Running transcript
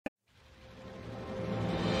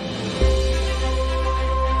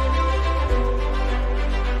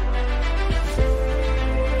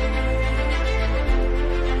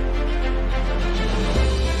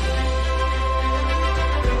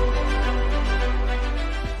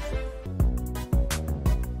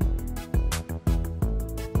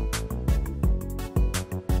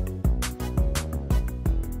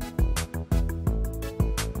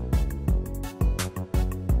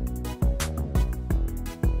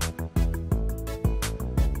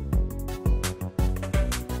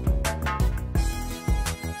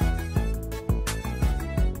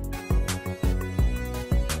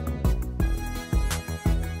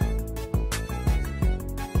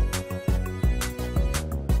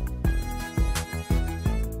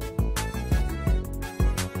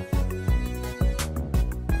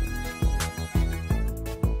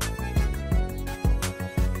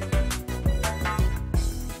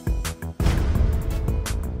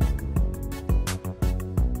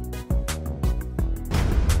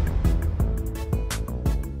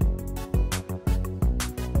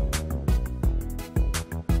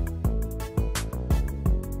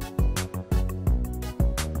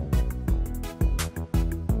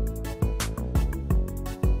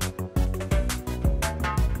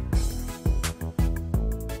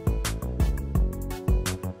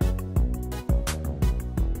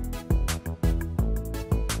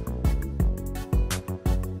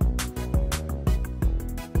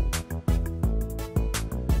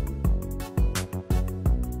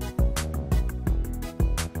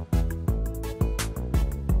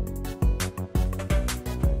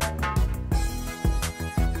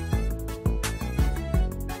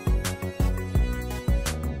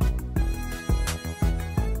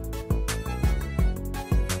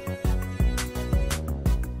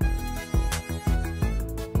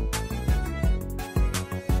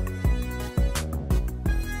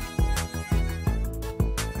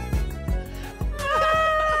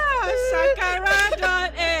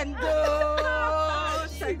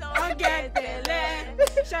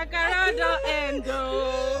other end,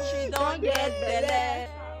 oh. She don't get belly.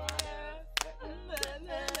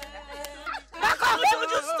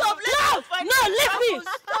 Would you stop? No, leave me.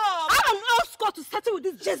 Stop. I'm all score to settle with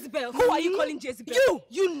this Jezebel. Who are you calling Jezebel?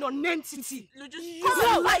 You non-entity. You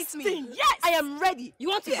don't like me. Yes, I am ready. You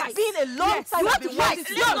want to fight? It's been a long time. You want to fight?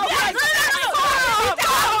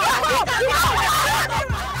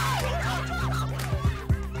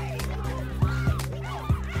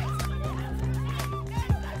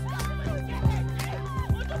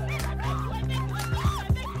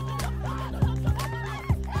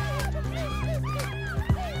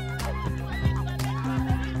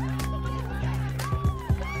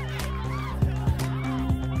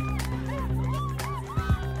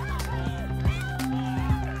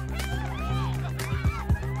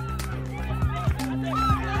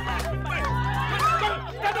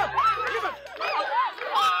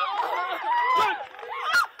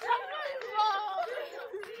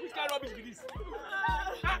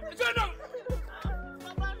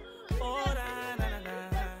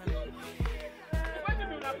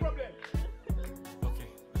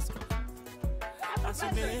 As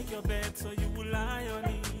you make your bed, so you will lie on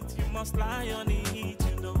it. You must lie on it,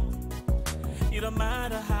 you know. It don't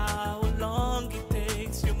matter how long it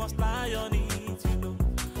takes, you must lie on it, you know.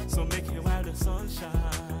 So make it while the sun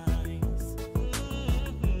shines.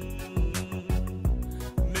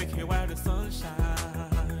 Make it while the sun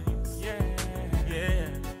shines. Yeah.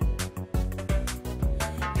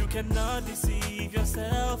 You cannot deceive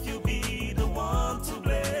yourself, you'll be the one to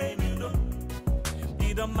blame, you know.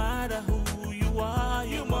 It don't matter who you are,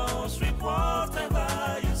 you must reap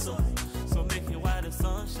whatever you sow. So make it while the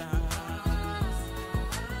sun shines.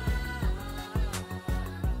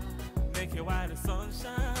 Make it while the sun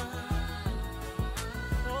shines.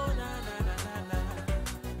 Oh, na na na na na.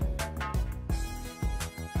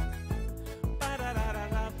 Ba da da da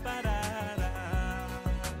da ba da da.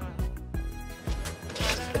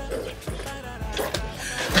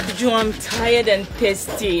 Joe, I'm tired and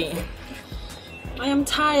thirsty. I am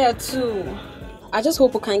tired too. I just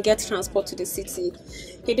hope we can get transport to the city.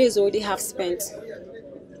 The day is already half spent.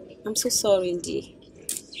 I'm so sorry, Indy.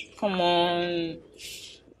 Come on.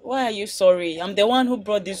 Why are you sorry? I'm the one who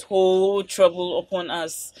brought this whole trouble upon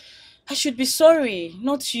us. I should be sorry,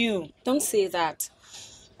 not you. Don't say that.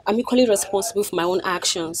 I'm equally responsible for my own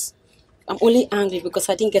actions. I'm only angry because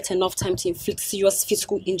I didn't get enough time to inflict serious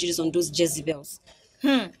physical injuries on those Jezebels.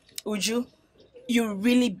 Uju, you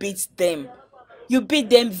really beat them. You beat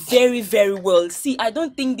them very, very well. See, I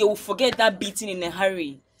don't think they will forget that beating in a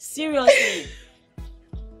hurry. Seriously.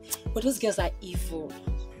 But those girls are evil.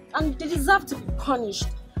 And they deserve to be punished.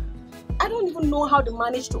 I don't even know how they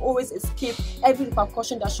manage to always escape every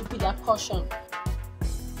repercussion that should be their caution.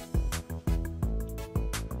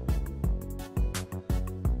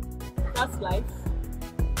 That's life.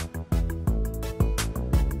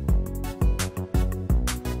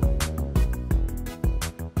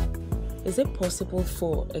 Is it possible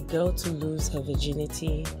for a girl to lose her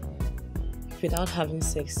virginity without having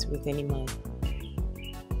sex with any man?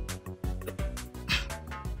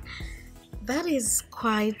 That is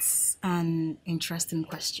quite an interesting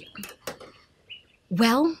question.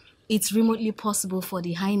 Well, it's remotely possible for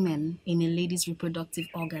the hymen in a lady's reproductive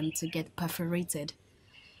organ to get perforated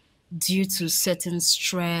due to certain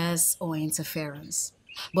stress or interference.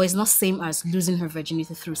 But it's not the same as losing her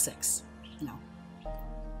virginity through sex. No.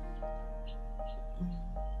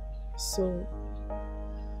 So,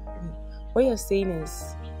 what you're saying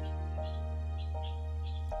is,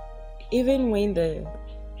 even when the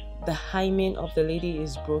hymen of the lady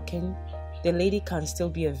is broken, the lady can still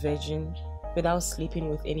be a virgin without sleeping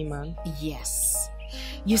with any man? Yes.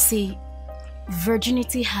 You see,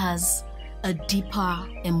 virginity has a deeper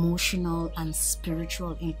emotional and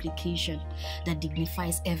spiritual implication that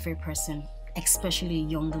dignifies every person, especially a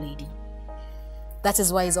young lady. That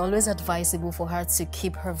is why it's always advisable for her to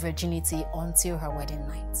keep her virginity until her wedding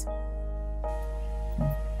night.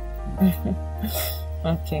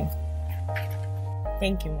 Okay.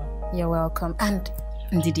 Thank you, Mom. You're welcome. And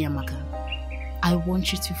Ndidi Amaka, I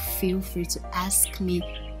want you to feel free to ask me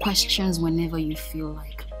questions whenever you feel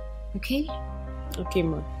like. Okay? Okay,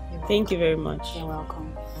 Mom. Thank you very much. You're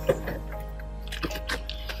welcome.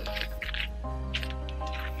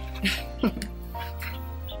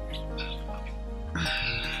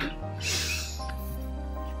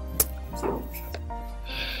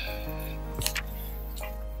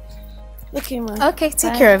 Okay, Mom. Okay,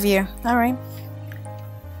 take care of you. All right.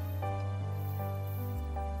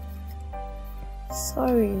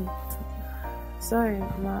 Sorry,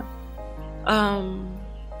 Ma.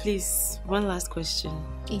 Please, one last question.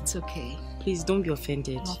 It's okay. Please don't be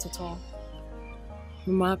offended. Not at all.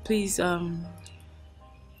 Mama, please,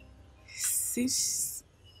 since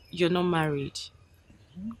you're not married,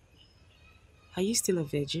 are you still a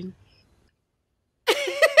virgin?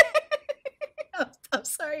 I'm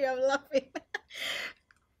sorry, I'm laughing.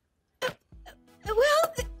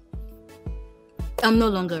 Well, I'm no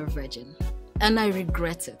longer a virgin, and I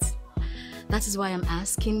regret it. That is why I'm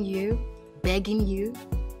asking you, begging you,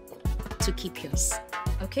 to keep yours.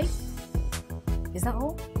 Okay? Is that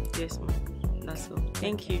all? Yes, ma'am. That's all.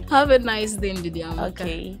 Thank you. Have a nice day, Ndidi Amaka.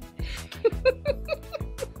 Okay.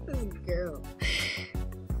 This girl.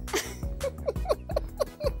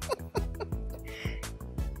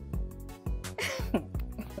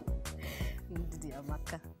 Ndidi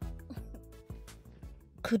Amaka.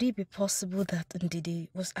 Could it be possible that Ndidi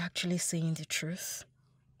was actually saying the truth?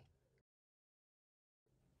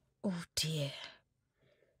 Oh dear.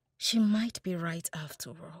 She might be right after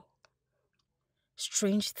all.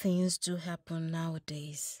 Strange things do happen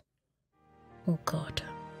nowadays. Oh God.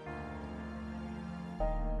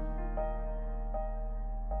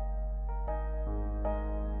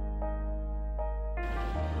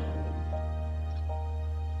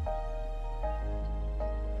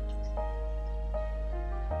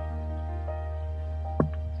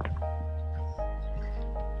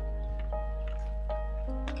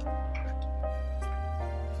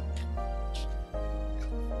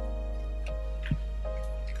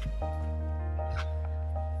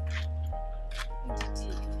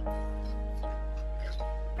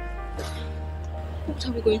 What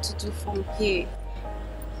are we going to do from here?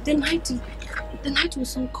 The night will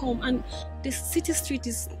soon come, and the city street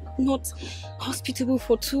is not hospitable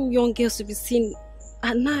for two young girls to be seen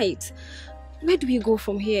at night. Where do we go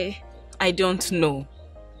from here? I don't know.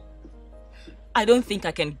 I don't think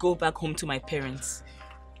I can go back home to my parents.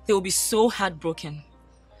 They will be so heartbroken.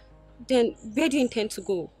 Then where do you intend to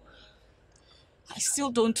go? I still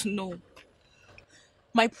don't know.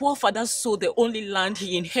 My poor father sold the only land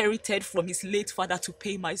he inherited from his late father to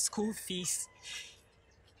pay my school fees.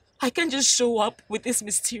 I can't just show up with this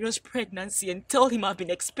mysterious pregnancy and tell him I've been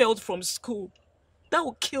expelled from school. That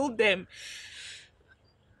will kill them.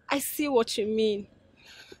 I see what you mean.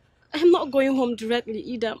 I'm not going home directly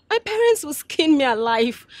either. My parents will skin me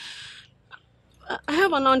alive. I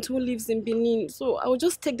have an aunt who lives in Benin, so I will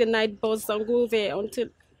just take the night bus and go there until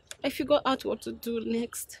I figure out what to do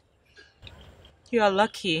next. You are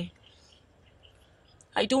lucky.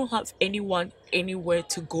 I don't have anyone anywhere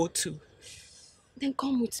to go to. Then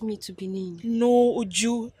come with me to Benin. No,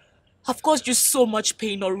 Uju. I've caused you so much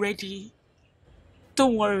pain already.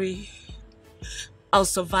 Don't worry. I'll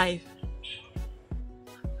survive.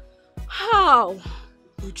 How?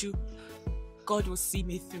 Uju, God will see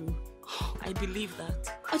me through. I believe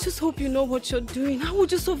that. I just hope you know what you're doing. How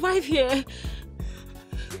would you survive here?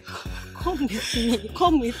 Come with me.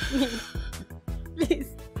 Come with me. Please.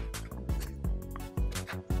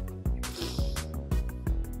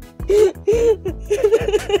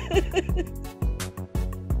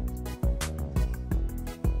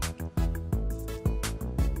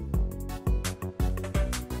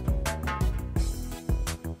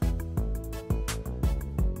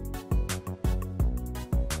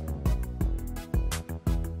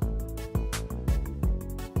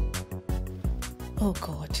 Oh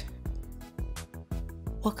God.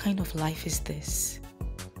 What kind of life is this?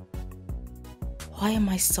 Why am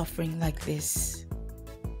I suffering like this?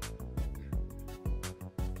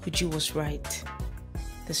 Uju was right.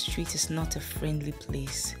 The street is not a friendly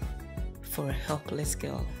place for a helpless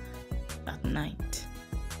girl at night.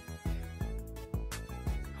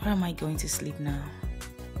 Where am I going to sleep now?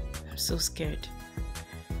 I'm so scared.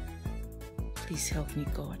 Please help me,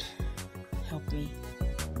 God. Help me.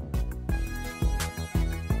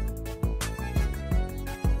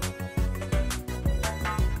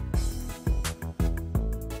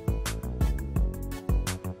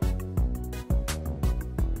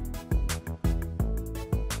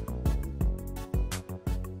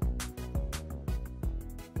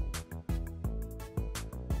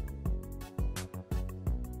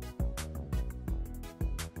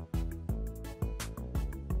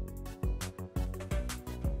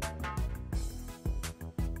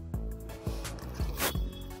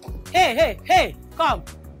 Hey, come.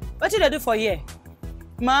 What did they do for here?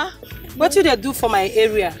 Ma, what did they do for my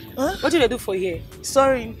area? Huh? What did they do for here?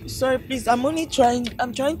 Sorry, please. I'm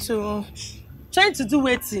trying to... Trying to do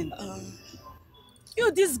waiting.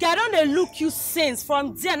 You, this guy, don't they look you since?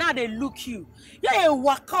 From there, now they look you. You're a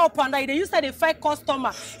waka up and down. They used to fight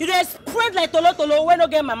customer. You they spread like tolo when no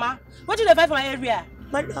get mama. What did they fight for my area?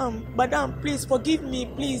 Madam, please forgive me,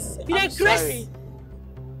 please. You I'm dey grace. sorry.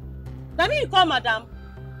 That mean you call madam?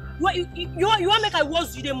 You want make I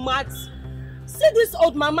was you the mad? See this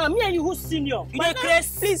old mama, me and you who senior. You dey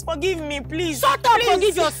crazy. Please forgive me, please. Shut up, please.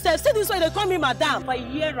 forgive yourself. See this way they call me madam. If I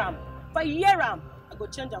hear am, I go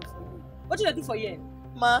change am for you. What did I do for you?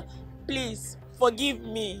 Ma, please forgive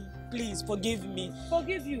me. Please forgive me.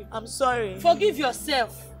 Forgive you. I'm sorry. Forgive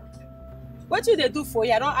yourself. What did they do for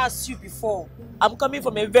you? I don't ask you before. I'm coming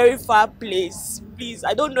from a very far place. Please,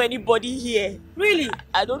 I don't know anybody here. Really?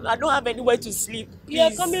 I don't have anywhere to sleep. Please.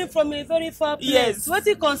 You're coming from a very far place. Yes. What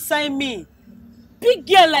it concern me? Big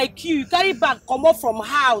girl like you carry bag come out from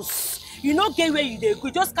house. You no get where you dey go.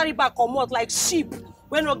 Just carry bag come out like sheep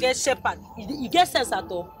when no get shepherd. You get sense at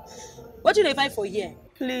all. What do they find for here?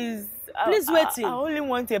 Please. Please waiting. I only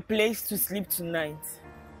want a place to sleep tonight.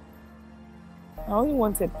 I only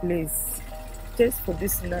want a place. Just for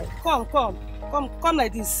this night. Come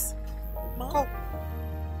like this. Ma? Come.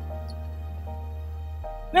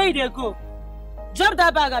 Where you dey go? Drop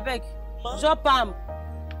that bag, abeg. Drop am.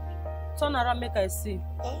 Turn around, make I see.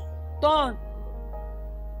 Turn.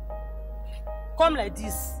 Come like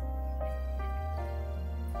this.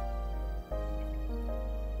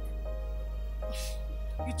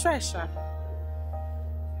 You try, Sha.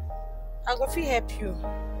 I go fit help you.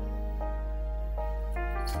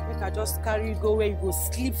 Make I just carry you go where you go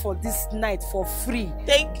sleep for this night for free.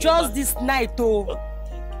 Thank you. Just this night, oh.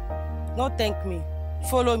 No, thank me.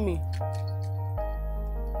 Follow me.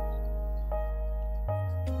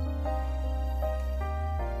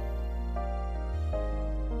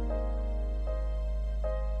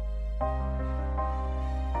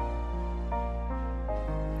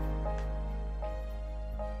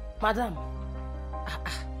 Madam,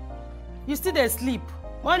 you still dey sleep.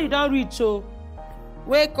 Money don't reach, oh.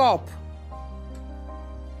 Wake up.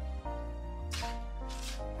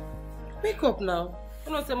 Wake up now.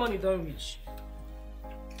 You know say money don't reach.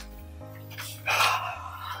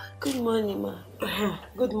 Good morning, ma.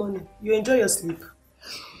 Good morning. You enjoy your sleep?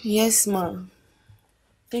 Yes, ma.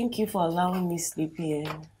 Thank you for allowing me sleep here.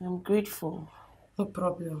 I'm grateful. No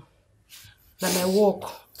problem. Now my work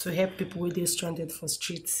to help people with they stranded for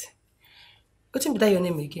streets. What be that your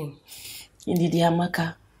name again? Ndidi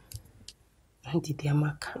Amaka. Ndidi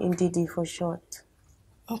Amaka. Ndidi for short.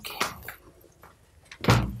 Okay.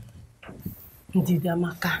 Ndidi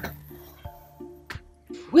Amaka.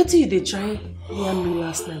 Wait till you dey try hear me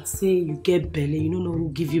last night say you get belly, you don't know who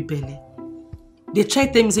give you belly. They try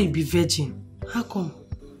tell me say you be virgin. How come?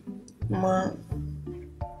 Ma,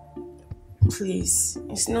 please,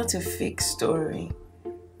 it's not a fake story,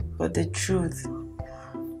 but the truth.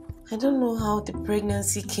 I don't know how the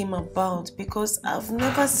pregnancy came about because I've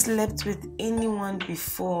never slept with anyone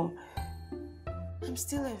before. I'm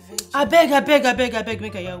still a virgin. I beg,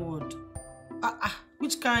 make a hear word.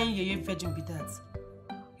 Which kind of virgin be that?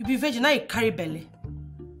 You be virgin, now you carry belly.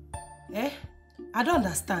 Eh? I don't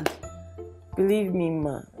understand. Believe me,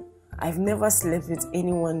 ma, I've never slept with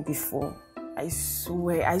anyone before. I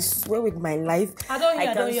swear with my life. I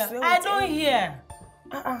don't hear.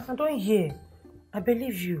 I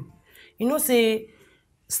believe you. You know, say,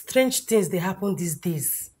 strange things, they happen these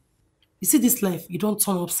days. You see this life, you don't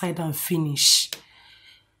turn upside down and finish.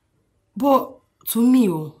 But, to me,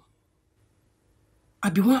 I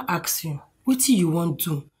be want to ask you, what do you want to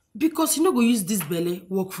do? Because you no go use this belly,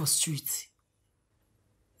 work for street.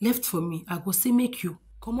 Left for me, I go say make you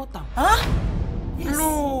come out. Huh? Yes.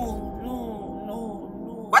 No.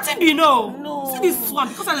 What if you know? No. See this one,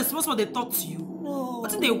 because I'm the small they talk to you. No.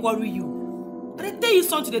 What if they worry you? And they tell you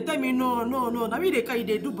something, they tell me no. Now they carry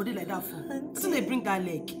they do body like that for. What if they bring that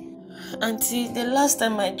leg? Auntie, the last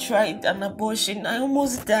time I tried an abortion, I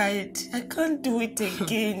almost died. I can't do it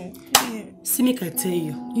again. See, make I tell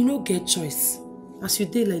you, you no get choice. As you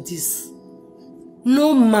dey like this,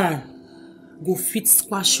 no man go fit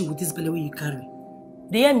squash you with this belly wey you carry.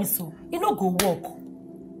 They hear me so? You no go walk.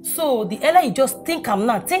 So the earlier you just think am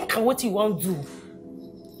now, think am what you want do,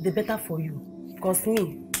 the better for you. Because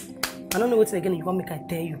me, I don't know what again you want make I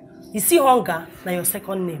tell you. You see hunger, now your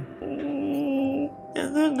second name. I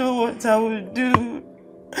don't know what I will do.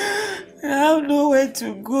 I have nowhere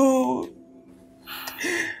to go.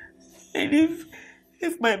 And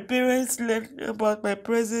if my parents learn about my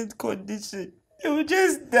present condition, they will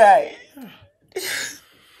just die.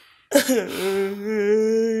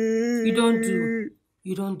 You don't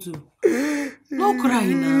do. No cry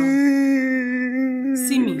now.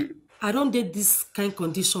 See me, I don't did this kind of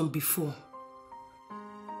condition before.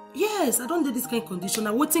 Yes, I don't did this kind of condition.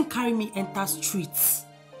 I wouldn't carry me enter streets.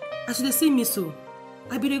 As they see me so,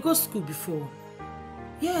 I be dey go school before.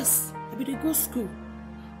 Yes, I be dey go school.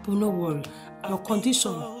 But no worry, your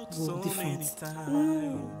condition will so be different. many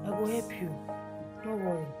times. I will help you. Don't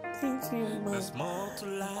worry. Thank you, ma. There's more to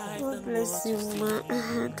life God than bless what you, see. ma.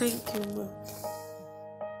 Thank you, ma.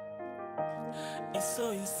 It's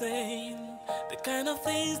so insane, the kind of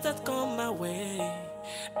things that come my way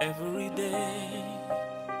every day,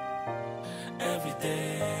 every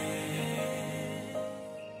day.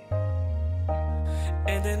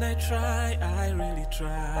 And then I really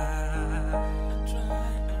try.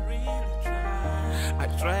 I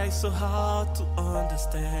try so hard to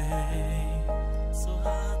understand,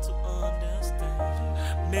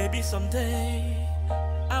 Maybe someday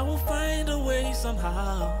I will find a way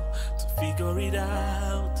somehow to figure it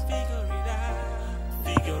out.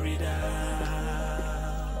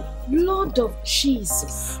 Lord of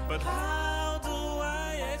Jesus. But how do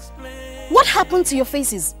I explain? What happened to your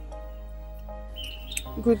faces?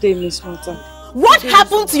 Good day, Miss Hunter. What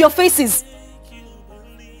happened to your faces?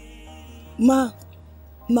 Ma,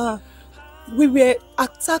 we were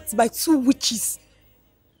attacked by 2 witches.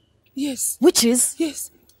 Yes. Witches? Yes.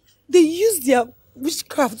 They used their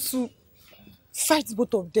witchcraft to fight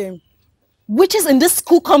both of them. Witches in this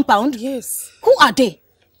school compound? Yes. Who are they?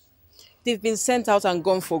 They've been sent out and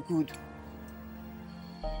gone for good.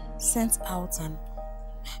 Sent out and...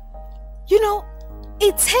 You know,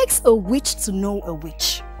 it takes a witch to know a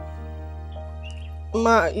witch.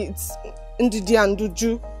 Ma, it's Ndidi and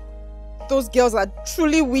Duju. Those girls are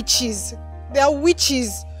truly witches. They are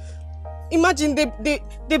witches. Imagine they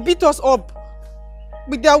beat us up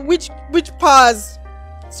with their witch powers.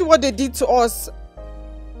 See what they did to us.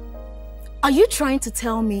 Are you trying to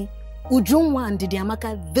tell me Ujunwa and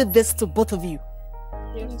Didiamaka did this to both of you?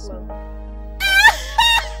 Yes, ma'am.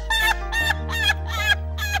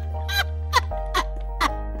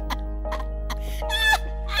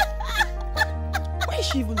 Why is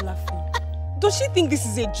she even laughing? Does she think this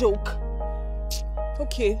is a joke?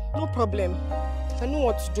 Okay, no problem. I know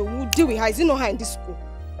what to do. We'll deal with her. Is it not her in this school?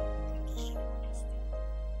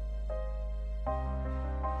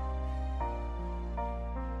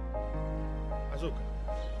 Azoka,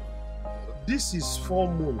 this is 4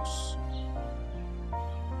 months.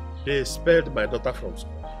 They expelled my daughter from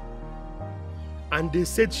school. And they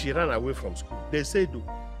said she ran away from school. They said, no.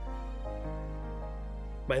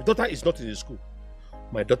 My daughter is not in the school.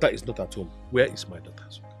 My daughter is not at home. Where is my daughter,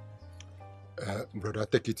 Azoka? Brother,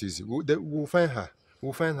 take it easy. We'll find her.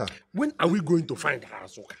 We'll find her. When are we going to find her,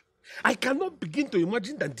 Azoka? I cannot begin to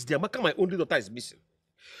imagine that Didiamaka, my only daughter, is missing.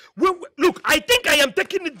 Look, I think I am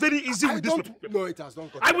taking it very easy with this. No, it has not.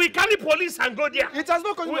 I will carry police and go there. It has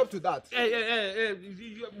not come up to that.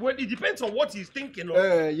 Well, it depends on what he's thinking.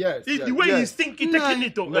 Yes. The way he's thinking, taking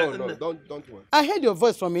it. No, don't worry. I heard your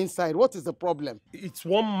voice from inside. What is the problem? It's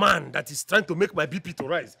one man that is trying to make my BP to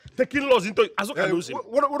rise, taking laws into Azoka knows him.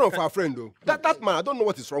 What of our friend though? That man, I don't know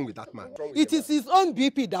what is wrong with that man. It is his own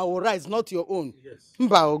BP that will rise, not your own. Yes.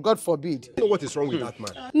 Mbao, God forbid. I don't know what is wrong with that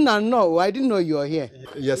man. No, I didn't know you were here.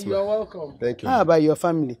 Yes, ma'am. You're welcome. Thank you. How about your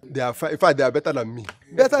family? They are fine. In fact, they are better than me.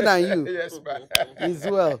 Better than you? Yes, ma'am. As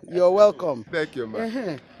well. You're welcome. Thank you,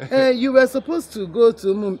 ma'am. You were supposed to go to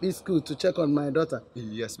Mumbi school to check on my daughter.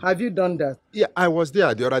 Yes, ma'am. Have you done that? Yeah, I was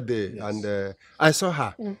there the other day and I saw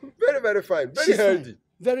her. Very, very fine. Very healthy.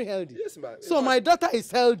 Very healthy. Yes, ma'am. So my daughter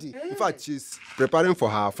is healthy. In fact, she's preparing for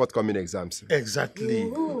her forthcoming exams.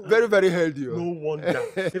 Exactly. Very, very healthy. No wonder.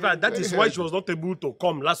 In fact, that is why she was not able to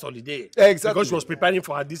come last holiday. Exactly. Because she was preparing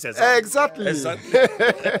for her this exam. Exactly.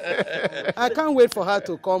 I can't wait for her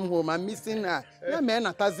to come home. I'm missing her.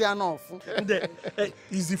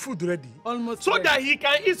 Is the food ready? Almost so ready. that he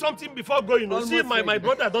can eat something before going. Almost See, my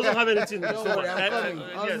brother doesn't have anything. Don't worry, I'm coming.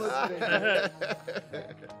 Almost ready.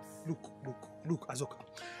 Look, Azoka.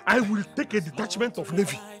 I will take a detachment of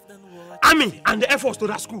Navy, Army, and the Air Force to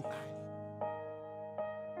that school.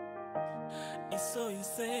 It's so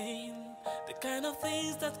insane, the kind of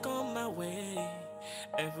things that come my way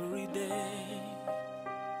every day,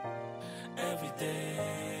 every day.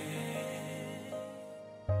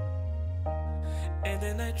 And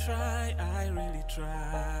then I really try.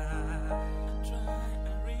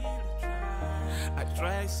 I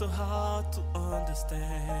try so hard to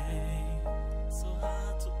understand.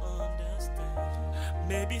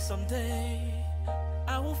 Maybe someday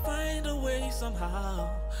I will find a way somehow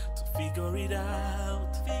to figure it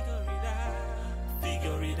out.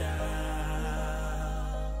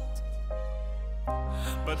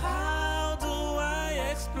 But how do I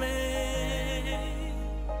explain?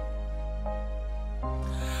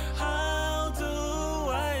 How do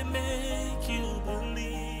I make you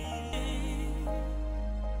believe?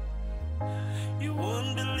 You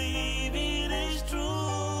won't believe it is true.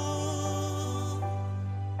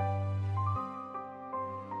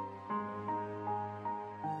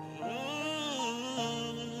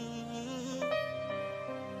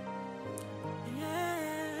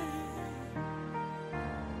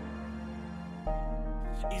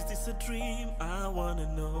 Is this a dream? I wanna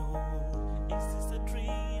know. Is this a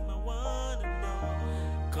dream? I wanna know.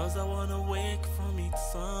 'Cause I wanna wake from it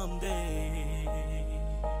someday.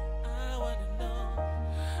 I wanna know.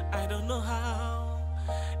 I don't know how.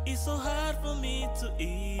 It's so hard for me to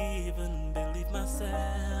even believe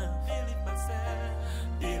myself. Believe myself.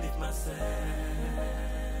 Believe myself.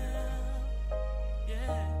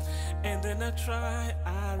 Yeah. And then I try,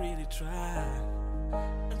 I really try.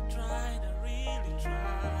 I tried, I really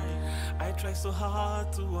tried. I try so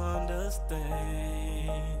hard to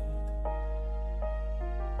understand.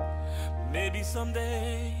 Maybe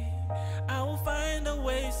someday I will find a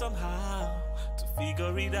way somehow to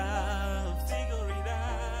figure it out. Figure it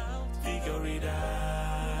out. Figure it out.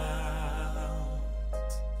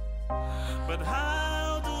 But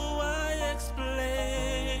how do I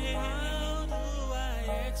explain? How do I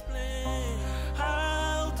explain?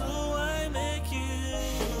 How do I make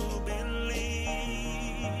you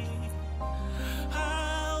believe?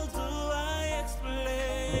 How do I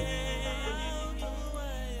explain? How do I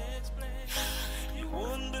explain? You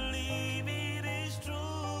won't believe it is true.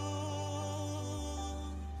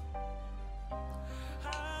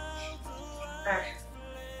 How do I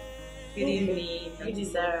explain? Good evening, Auntie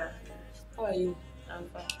Sarah. How are you? I'm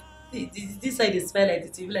fine. This side is fine like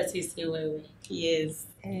this. You feel like you say well. Yes.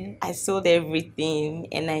 I sold everything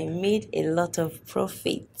and I made a lot of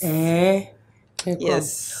profit.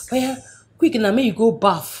 Yes. Oh yeah, quick now, may you go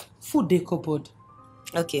bath. Food dey cupboard.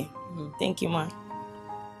 Okay. Thank you, ma.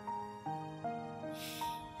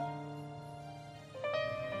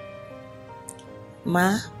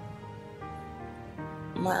 Ma,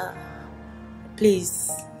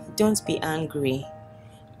 please don't be angry.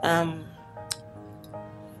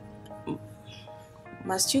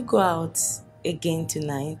 Must you go out again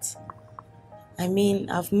tonight? I mean,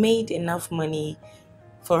 I've made enough money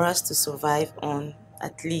for us to survive on,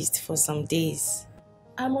 at least for some days.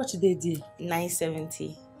 How much they did?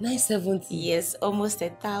 970. 970. Yes, almost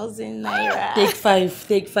 1,000 naira. Take five.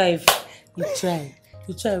 You try.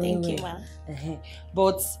 Thank you, ma.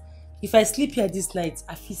 But if I sleep here this night,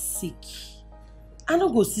 I feel sick. I no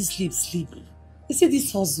go sleep. You see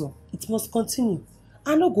this hustle, it must continue.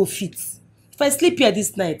 I no go fit. If I sleep here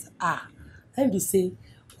this night, let me say,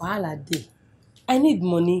 wahala dey. I need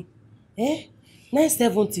money.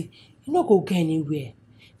 970, you no go go anywhere.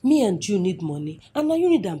 Me and you need money, and now you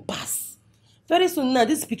need them pass. Very soon now,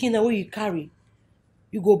 this pikin na wey you carry,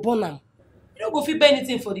 you go born am. You no go fit buy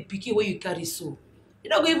anything for the pikin wey you carry so. You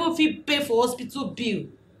no go even fit pay for hospital bill.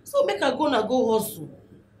 So make I go hustle.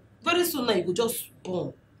 Very soon now, you go just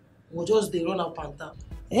born. You go just dey run up and down.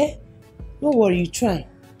 No worry, you try.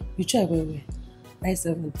 You try well.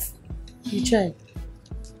 970. You try.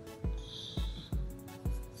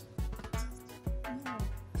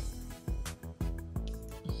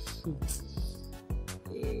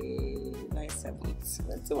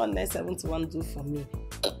 What 971 do for me?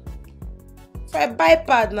 If I buy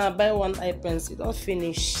pad now, buy one eye pencil, don't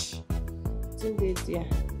finish. It's in there.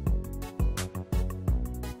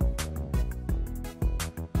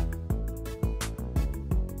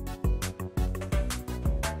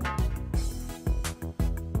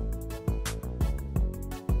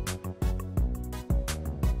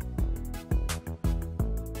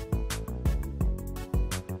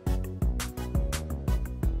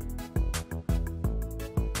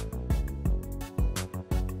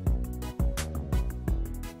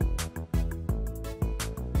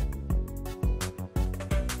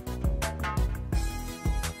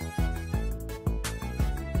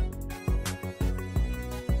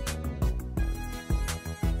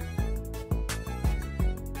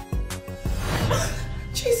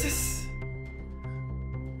 Jesus!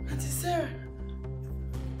 Auntie Sarah!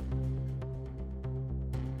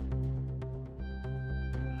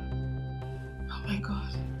 Oh my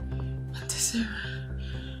God. Auntie Sarah.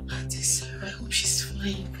 I hope she's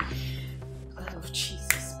fine. Blood of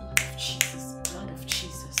Jesus.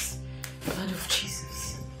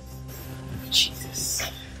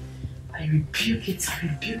 I rebuke it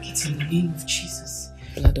in the name of Jesus.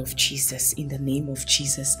 Blood of Jesus, in the name of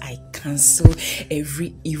Jesus, I cancel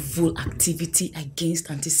every evil activity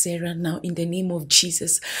against Auntie Sarah now in the name of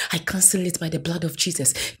Jesus. I cancel it by the blood of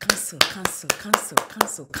Jesus. Cancel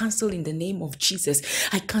in the name of Jesus.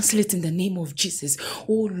 I cancel it in the name of Jesus.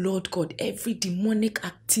 Oh Lord God, every demonic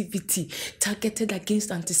activity targeted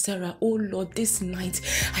against Auntie Sarah, oh Lord, this night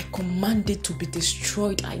I command it to be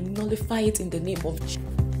destroyed. I nullify it in the name of Jesus.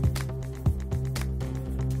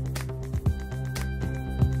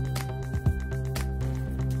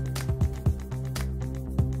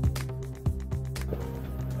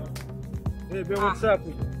 Hey, what's up?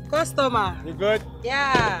 Customer. You good?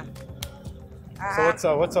 Yeah. So what's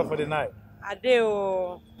up? What's up for the night?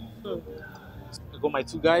 Adeo. I got my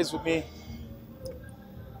 2 guys with me.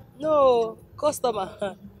 No,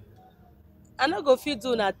 customer. I no go fit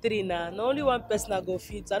do na 3 now. Na only one person I go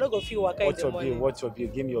fit. I no go fit waka in What's the your morning. bill? What's your bill?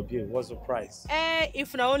 Give me your bill. What's the price?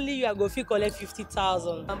 If na only you, I go fit collect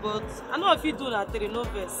 50,000. But I no fit do na 3, no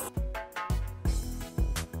vex.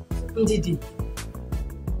 Ndidi.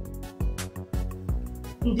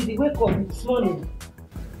 Ndidi, wake up. It's morning.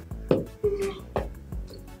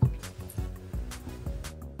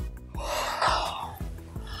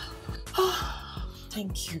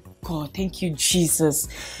 Thank you, God. Thank you, Jesus.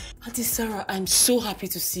 Auntie Sarah, I'm so happy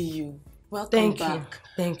to see you. Welcome back.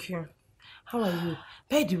 Thank you. How are you?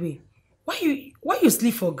 By the way, why you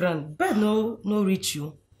sleep for ground? Bed no reach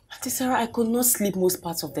you. Auntie Sarah, I could not sleep most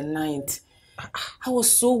parts of the night. I was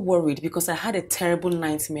so worried because I had a terrible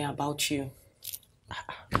nightmare about you.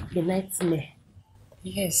 The nightmare?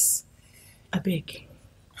 Yes. Abeg,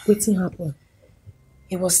 wetin happen?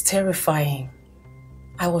 It was terrifying.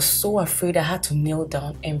 I was so afraid I had to kneel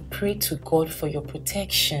down and pray to God for your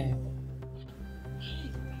protection.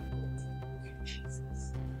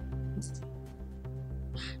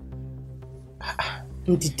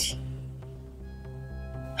 Ndidi.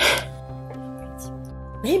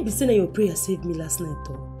 Na him be say na your prayer saved me last night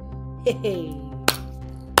though. Hey.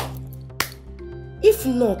 If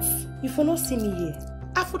not, you for not see me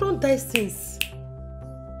here. I for don't die since.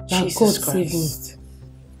 Jesus God Christ. save me.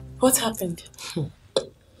 What happened?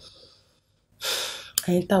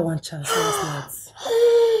 I entered one chance last night.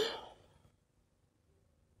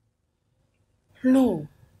 No.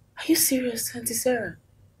 Are you serious, Auntie Sarah?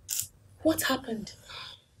 What happened?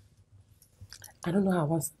 I don't know how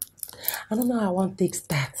I want to take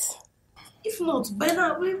start. If not, by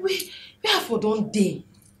now, where for don't day?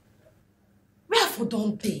 Where for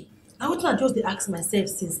don't day? I would not just ask myself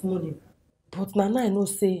since morning. But now I know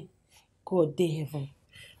say God dey heaven.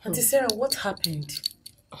 Auntie Sarah, what happened?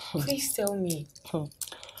 Please tell me.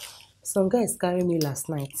 Some guys carry me last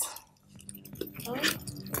night.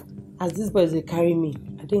 As these boys they carry me,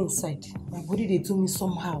 I dey inside. My body they do me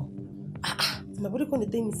somehow. My body come dey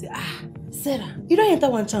tell me say, Sarah, you don't enter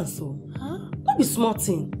one chance so. Don't be small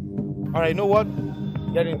thing. All right, you know what?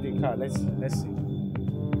 Get in the car. Let's see.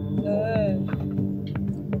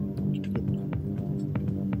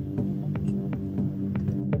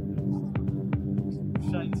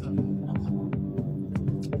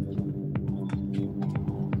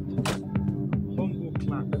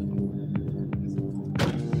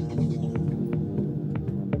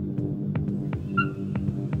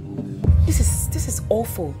 This is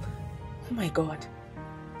awful. Oh my God.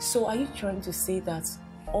 So are you trying to say that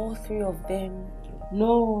all 3 of them?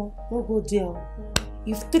 No go there.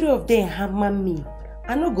 If 3 of them hammer me,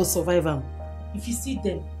 I no go survive them. If you see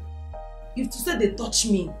them, if to say they touch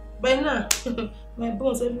me, by now, my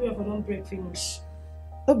bones everywhere for don't break finish.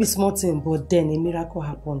 Don't be small thing, but then a miracle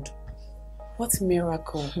happened. What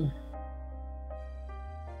miracle?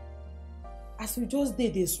 As we just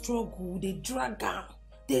did, they struggle, they drag am.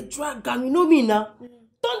 You know me now?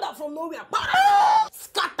 Thunder from nowhere.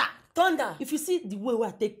 Scatter. Thunder. If you see the way where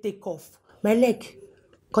I take off, my leg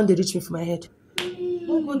can't they reach me for my head.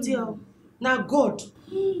 No go there. Now God,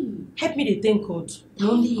 help me to thank God.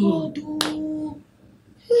 Only God, oh.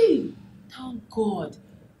 Hey, thank God.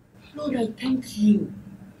 Lord, I thank you.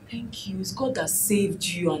 Thank you. It's God that saved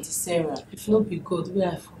you, Auntie Sarah. If not be God,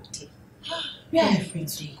 where I from there? Where I from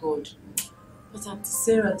God? But Auntie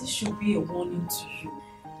Sarah, this should be a warning to you.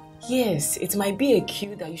 Yes, it might be a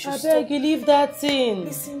cue that you should stop. I beg you, leave that thing.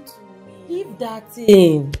 Listen to me. Leave that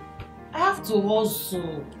thing. I have to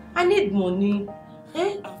hustle. I need money.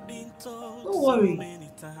 Don't worry.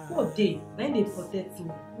 What day? Then they protect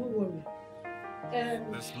me. Don't worry.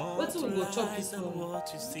 What we go chop this morning?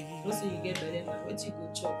 Don't say you get better now. What you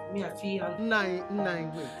go chop? Me, I feel hungry.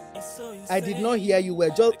 Nine, wait. I did not hear you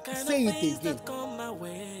well. Just say it again.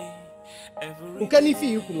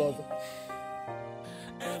 Ukenifi Yukulozo.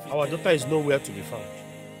 Our daughter is nowhere to be found.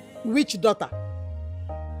 Which daughter?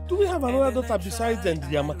 Do we have another daughter besides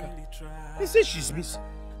Ndiamaka? They say she's missing.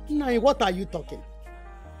 Nai, what are you talking?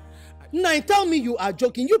 Nai, tell me you are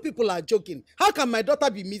joking. You people are joking. How can my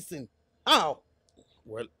daughter be missing? How?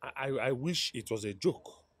 Well, I wish it was a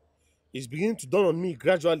joke. It's beginning to dawn on me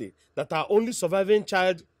gradually that our only surviving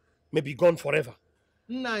child may be gone forever.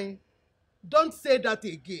 Nai, don't say that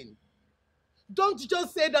again. Don't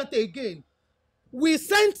just say that again. We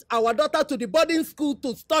sent our daughter to the boarding school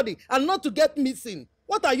to study and not to get missing.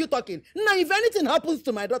 What are you talking? Now, if anything happens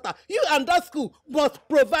to my daughter, you and that school must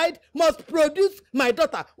produce my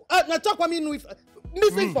daughter.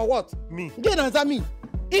 Missing for what? Me. Get answer me.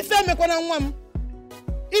 If I make one nwam.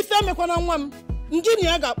 If I make one nwam.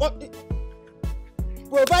 Engineer got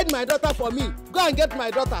provide my daughter for me. Go and get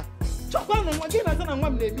my daughter. Chokwan no get answer na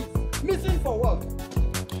nwam dey miss. Missing for what?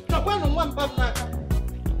 Chokwan no nwam pap na.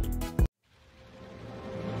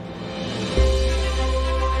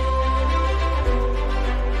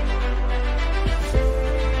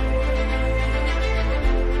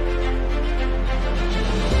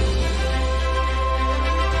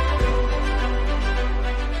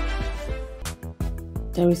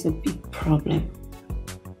 There is a big problem.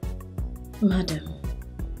 Madam,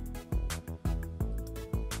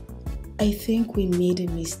 I think we made a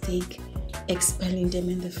mistake expelling them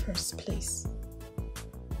in the first place.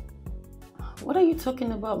 What are you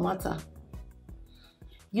talking about, Martha?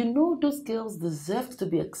 You know those girls deserved to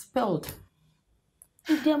be expelled.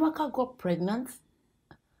 Ndiamaka got pregnant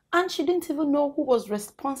and she didn't even know who was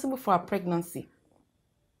responsible for her pregnancy.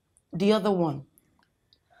 The other one.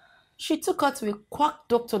 She took her to a quack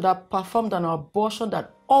doctor that performed an abortion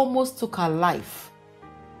that almost took her life.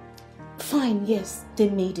 Fine, yes, they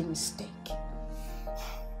made a mistake.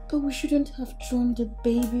 But we shouldn't have thrown the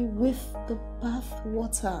baby with the bath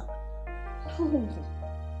water. No.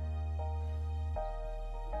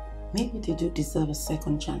 Maybe they do deserve a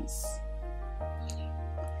second chance.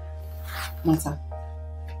 Martha,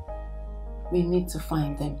 we need to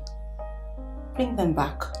find them. Bring them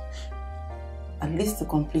back. At least to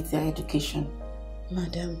complete their education.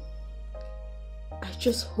 Madam, I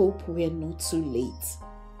just hope we're not too late.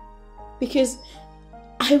 Because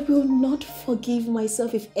I will not forgive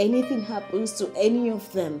myself if anything happens to any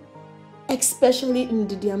of them. Especially in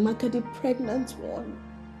the Ndiamaka, the pregnant one.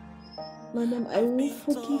 Madam, I won't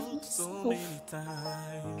forgive myself.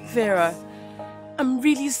 Vera, I'm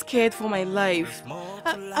really scared for my life.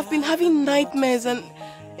 I've been having nightmares and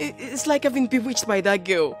it's like I've been bewitched by that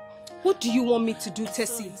girl. What do you want me to do,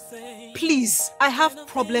 Tessie? Please, I have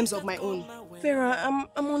problems of my own. Vera, I'm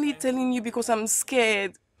only telling you because I'm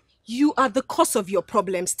scared. You are the cause of your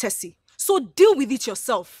problems, Tessie. So deal with it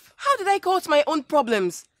yourself. How did I cause my own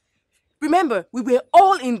problems? Remember, we were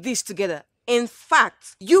all in this together. In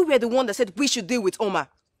fact, you were the one that said we should deal with Omar.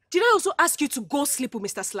 Did I also ask you to go sleep with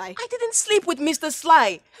Mr. Sly? I didn't sleep with Mr.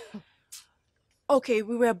 Sly. Okay,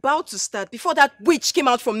 we were about to start before that witch came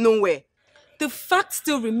out from nowhere. The fact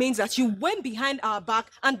still remains that you went behind our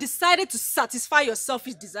back and decided to satisfy your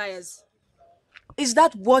selfish desires. Is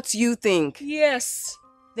that what you think? Yes.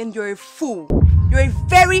 Then you're a fool. You're a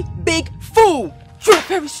very big fool. You're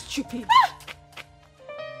very stupid.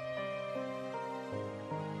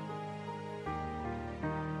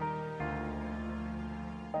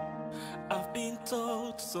 I've been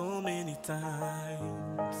told so many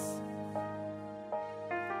times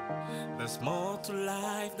there's more to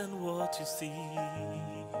life than what you see.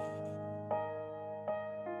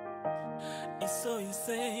 It's so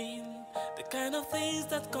insane, the kind of things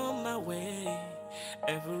that come my way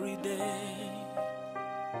every day,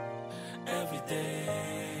 every day.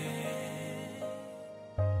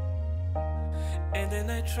 And then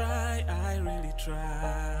I try, I really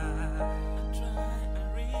try.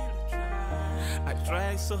 I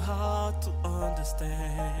try so hard to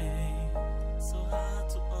understand, so hard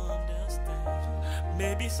to understand.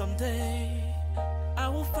 Maybe someday I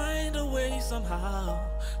will find a way somehow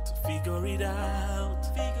to figure it out,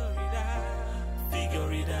 figure it out,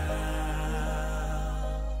 figure it out.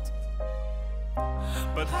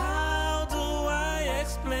 But how do I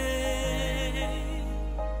explain?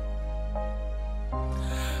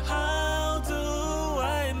 How do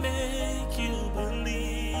I make you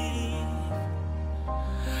believe?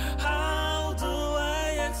 How do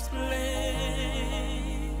I explain?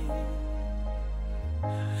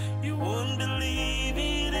 You won't believe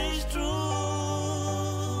it is true.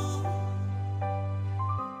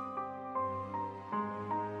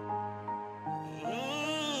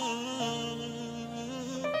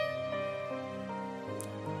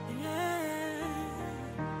 Yeah.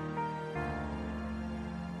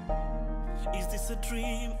 Is this a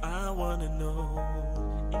dream? I wanna know.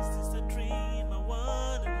 Is this a dream? I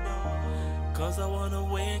wanna know. 'Cause I wanna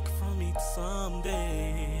wake from it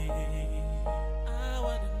someday. I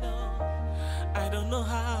wanna know. I don't know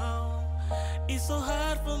how. It's so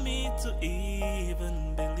hard for me to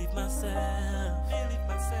even believe myself. Believe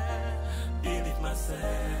myself. Believe myself.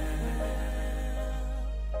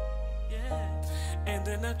 Yeah. And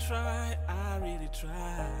then I try, I really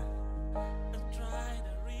try. I tried,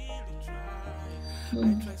 I really tried.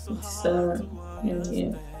 I try so hard to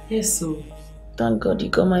understand. Yes, so thank God you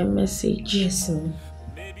got my message. Yes, so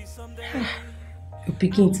you're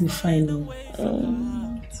picking to find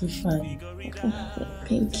out. Too fine.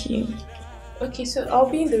 Thank you. Okay, so I'll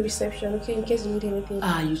be in the reception, okay, in case you need anything.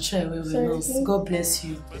 Ah, you try well, Sorry, nurse. God bless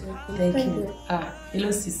you. Thank you. Ah, hello,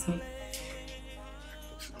 Sissy.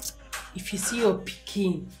 If you see your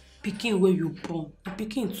Pikin where you born, the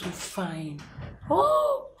Pikin too fine.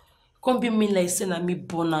 Oh, can't be mean like saying I'm me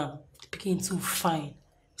born am. The Pikin too fine.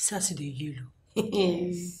 See, I see the yellow.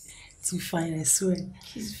 Yes. Too fine, I swear.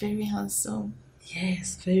 He's very handsome.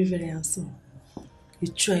 Yes, very, very handsome. You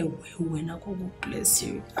try well when I go bless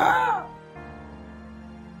you. Ah.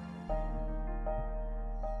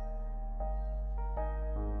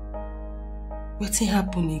 Wetin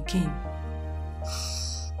happen again?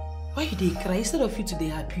 Why you dey cry? Instead of you to dey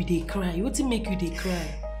happy, you dey cry. Wetin make you dey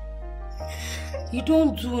cry? You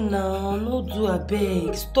don't do now, no do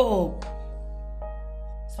abeg, stop.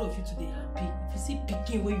 Instead of you to dey happy, if you see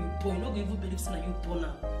pikin wey you born, you no go even believe say na you born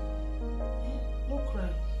am. No cry,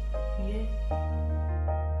 yeah?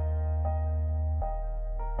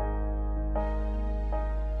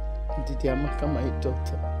 Didi Amaka, my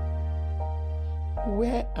daughter,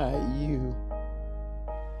 where are you?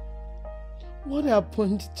 What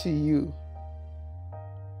happened to you?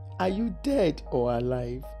 Are you dead or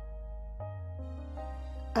alive?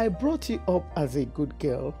 I brought you up as a good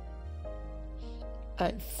girl.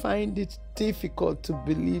 I find it difficult to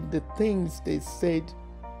believe the things they said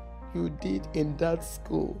you did in that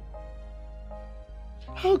school.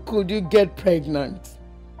 How could you get pregnant?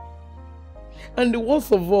 And the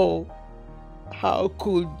worst of all, how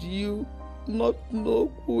could you not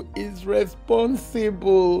know who is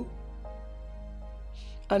responsible?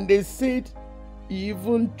 And they said you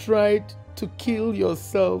even tried to kill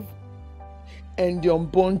yourself and your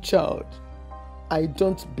unborn child. I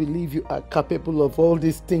don't believe you are capable of all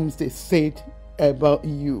these things they said about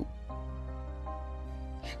you.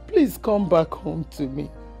 Please come back home to me.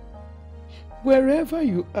 Wherever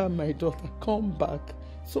you are, my daughter, come back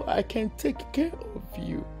so I can take care of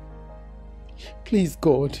you. Please,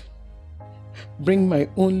 God, bring my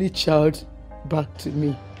only child back to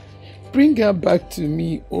me. Bring her back to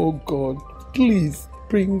me, oh God. Please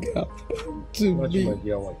bring her back to me. My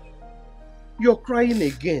dear wife, you're crying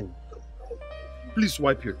again. Please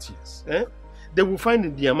wipe your tears. Eh? They will find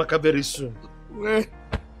Didi Amaka very soon.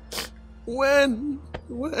 When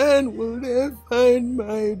will they find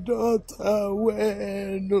my daughter?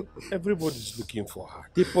 When? Everybody's looking for her.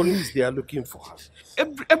 The police, they are looking for her.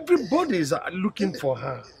 Everybody is looking for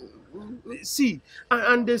her. See,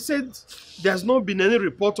 and they said there's not been any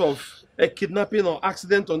report of a kidnapping or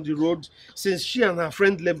accident on the road since she and her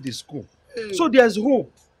friend left the school. So there's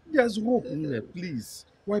hope. There's hope. Please,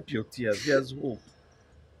 wipe your tears. There's hope.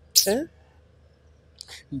 Eh?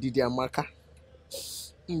 Didi Amaka.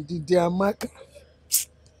 Didi Amaka.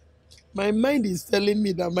 My mind is telling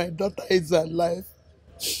me that my daughter is alive.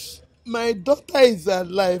 My daughter is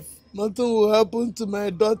alive. Nothing will happen to my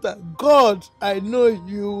daughter. God, I know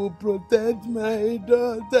you will protect my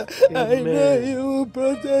daughter. Amen. I know you will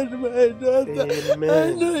protect my daughter. Amen.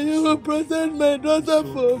 I know you will protect my daughter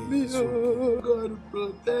for me. Oh, God,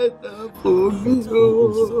 protect her for me.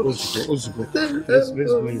 Oh. Let's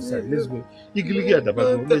go inside. Let's go.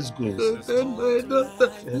 Let's go inside. Protect my daughter.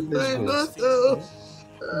 My daughter.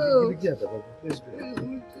 Let's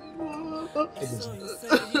go. The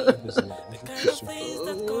kind of things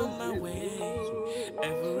that come my way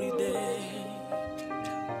every day.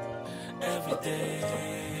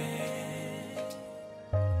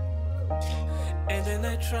 And then I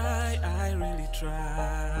really try.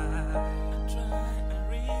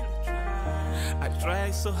 I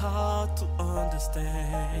try so hard to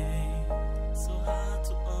understand.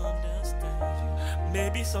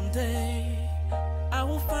 Maybe someday I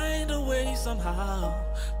will find a way somehow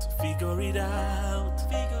to figure it out.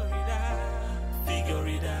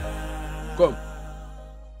 Come.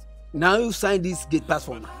 Now you sign this gate pass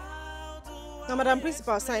for me. Now, Madam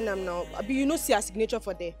Principal, sign them now. You know, see a signature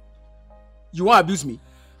for there. You want to abuse me?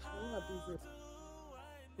 I won't abuse it.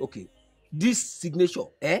 Okay. This signature,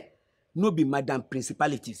 no be Madam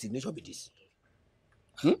Principality signature be this.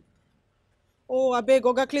 Oh, I beg,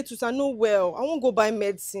 Oga Cletus, I know well. I won't go buy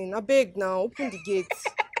medicine. I beg now, open the gate.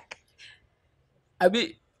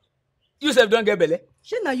 Abi, you self don't get belle?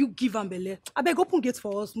 Shey na you give am belle. I beg, open gate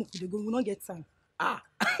for us, make we go. We no get time. Ah,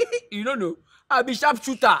 you don't know. I be sharp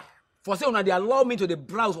shooter. For say una dey allow me to the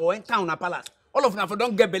browse or enter una palace. All of una for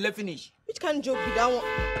don't get belle finish. Which kind of joke be that one?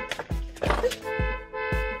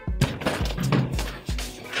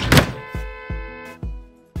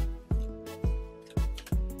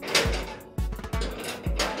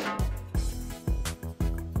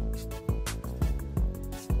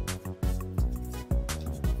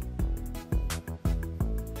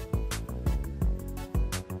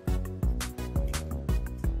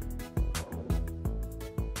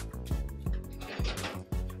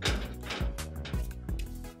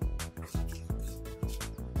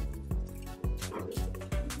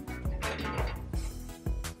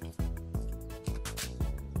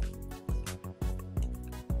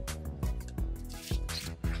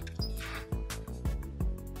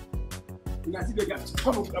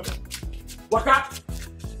 Waka!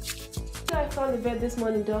 I found the bed this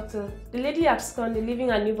morning, doctor. The lady absconded, leaving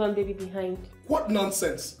her newborn baby behind. What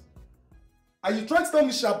nonsense? Are you trying to tell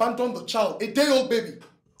me she abandoned the child, a day-old baby?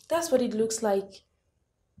 That's what it looks like.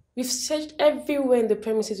 We've searched everywhere in the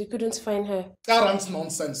premises. We couldn't find her. Arrant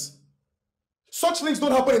nonsense. Such things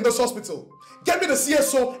don't happen in this hospital. Get me the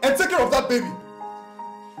CSO and take care of that baby.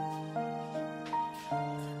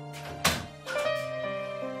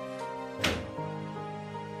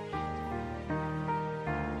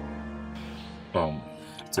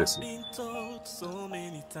 Tessie,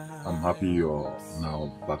 I'm happy you're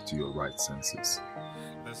now back to your right senses.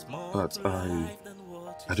 But I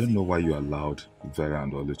don't know why you allowed Vera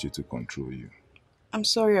and Oluchi to control you. I'm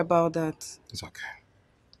sorry about that. It's okay.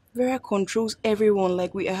 Vera controls everyone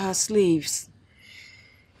like we are her slaves.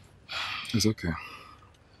 It's okay.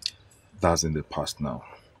 That's in the past now.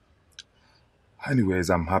 Anyways,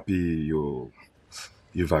 I'm happy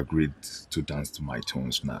you've agreed to dance to my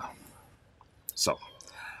tunes now. So,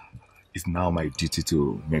 it's now my duty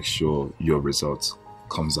to make sure your result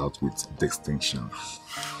comes out with distinction.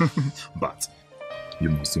 But you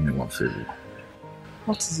must do me one favor.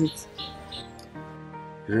 What is it?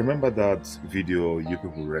 You remember that video you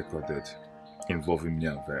people recorded involving me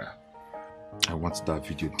and Vera? I want that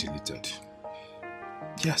video deleted.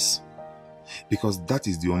 Yes. Because that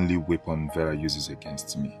is the only weapon Vera uses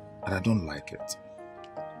against me. And I don't like it.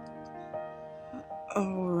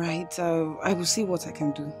 Alright, I will see what I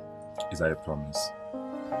can do. Is that a promise?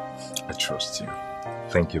 I trust you.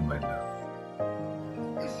 Thank you, my love.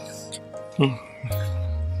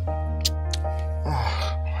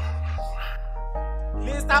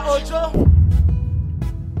 Mr. Ojo!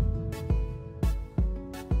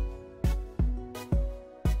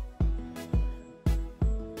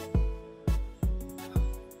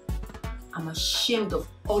 I'm ashamed of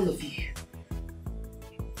all of you.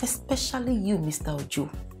 Especially you, Mr. Ojo.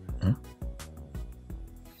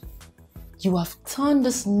 You have turned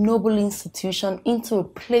this noble institution into a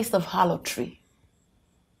place of harlotry.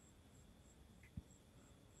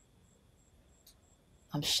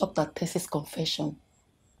 I'm shocked at Tessie's confession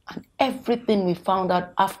and everything we found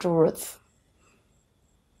out afterwards.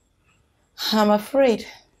 I'm afraid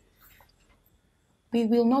we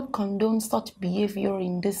will not condone such behavior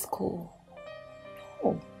in this school.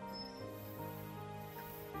 Oh.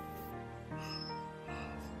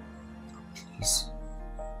 Please.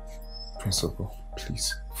 Principal,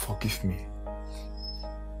 please forgive me.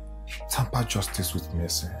 Tamper justice with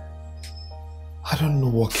mercy. I don't know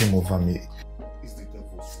what came over me.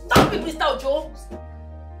 Stop it, Mr. Ojo!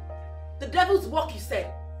 The devil's work, you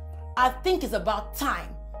said. I think it's about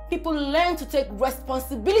time people learn to take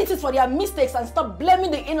responsibilities for their mistakes and stop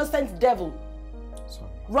blaming the innocent devil.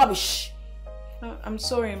 Sorry. Rubbish. I'm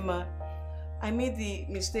sorry, Ma. I made the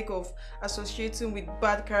mistake of associating with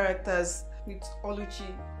bad characters with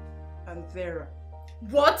Oluchi and Vera.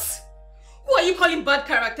 What? Who are you calling bad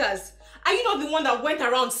characters? Are you not the one that went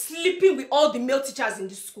around sleeping with all the male teachers in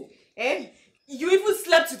the school? Eh? You even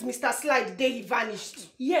slept with Mr. Sly the day he vanished.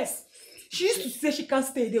 Yes. She used to say she can't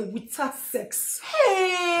stay there without sex.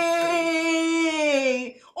 Hey!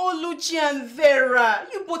 Oluchi and Vera,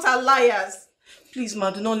 you both are liars. Please, Ma,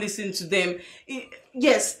 do not listen to them.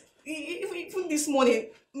 Yes, even this morning,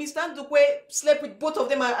 Mr. Ndukwe slept with both of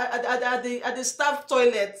them at the staff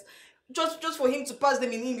toilet. Just for him to pass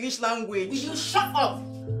them in English language. Will you shut up?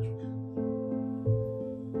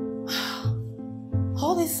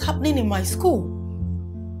 All this is happening in my school.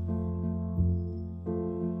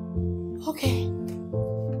 Okay.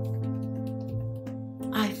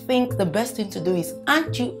 I think the best thing to do is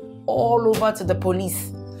hand you all over to the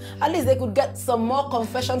police. At least they could get some more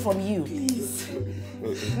confession from you. Please.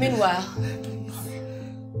 Meanwhile,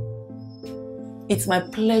 it's my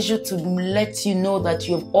pleasure to let you know that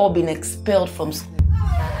you have all been expelled from school.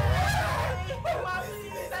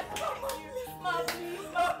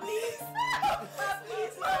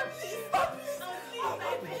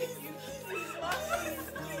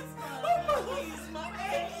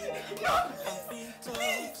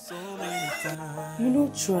 You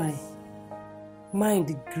no try. Mind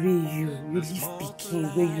degrade you leave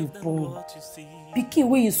pikin where you born. Pikin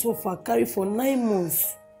where you suffer carry for 9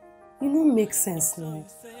 months. You no make sense now.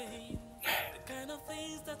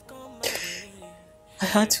 I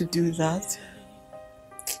had to do that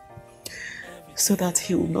so that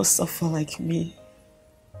he will not suffer like me.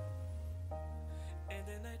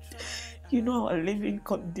 You know our living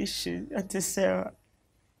condition, Auntie Sarah.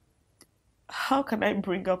 How can I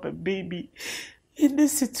bring up a baby in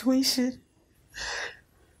this situation?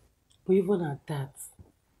 But even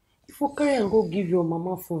For carry and go give your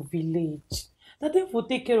mama for village. That them for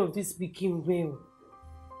take care of this pikin well.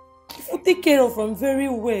 If you take care of them very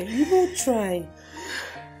well, you will try.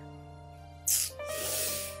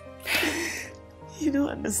 You don't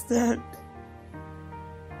understand.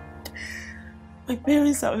 My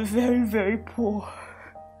parents are very, very poor.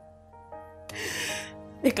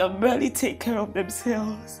 They can barely take care of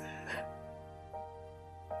themselves.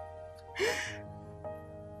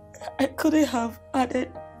 I couldn't have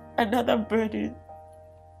added another burden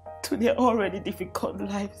to their already difficult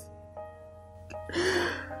lives.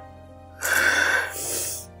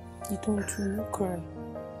 You don't no cry.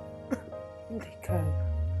 No cry.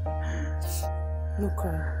 No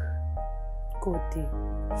cry. Go there.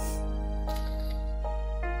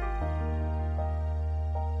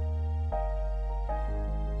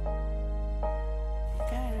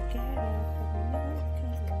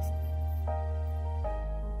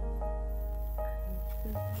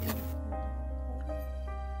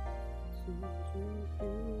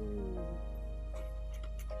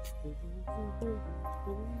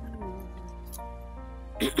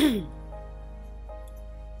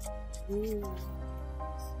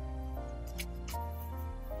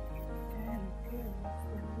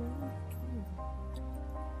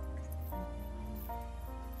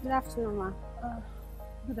 Good afternoon, ma.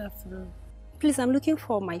 Good afternoon. Please, I'm looking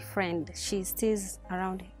for my friend. She stays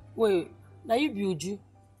around here. Wait, now you be Uju.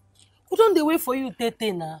 We don't dey wait for you,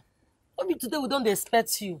 Tete, now. Maybe today we don't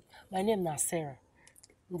expect you. My name is Sarah.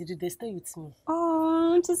 Did they stay with me?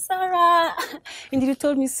 Oh, Auntie Sarah. Indeed, you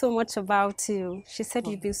told me so much about you. She said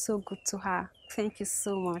you've been so good to her. Thank you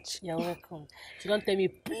so much. You're welcome. She don't tell me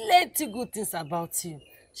plenty good things about you.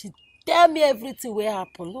 She tell me everything will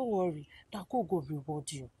happen. Don't worry. That God go reward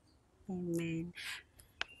you. Amen.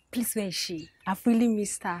 Please, where is she? I've really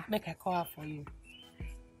missed her. Make I call her for you.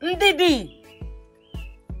 Ndidi!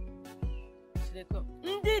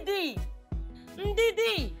 Ndidi!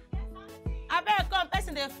 Ndidi! I better come,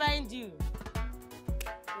 person they find you.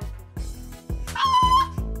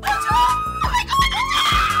 Oh my God!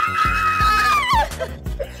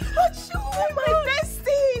 Achu, my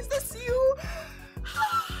bestie! Is this you?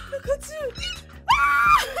 Look at you!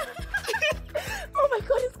 Oh my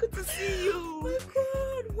God, it's good to see you! Oh my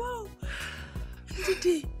God, wow!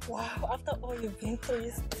 Ndidi! Wow, after all you've been through,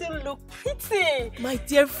 you still look pretty. My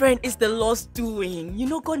dear friend, it's the Lord's doing. You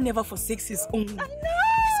know God never forsakes his own. I know!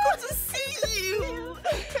 It's good to see you!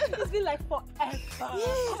 It's been like forever. Yeah.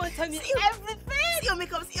 Come on, tell me everything. See your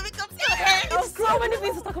makeup, see your makeup, see your hair. Oh, so many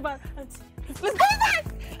things to talk about. Auntie, let's go inside.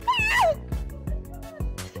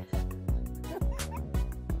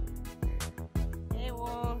 Hey,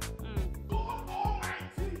 well.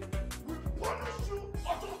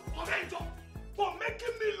 For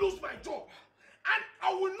making me lose my job, and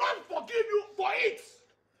I will not forgive you for it.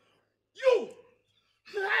 You!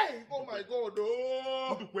 Hey! Oh my God!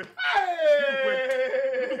 Oh! Ndukwe!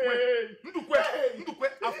 Ndukwe!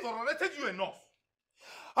 I've tolerated you enough.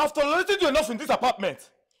 I've tolerated you enough in this apartment.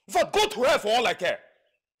 In fact, go to hell for all I care.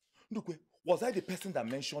 Ndukwe, was I the person that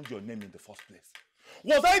mentioned your name in the first place?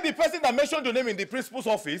 Was I the person that mentioned your name in the principal's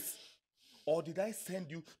office? Or did I send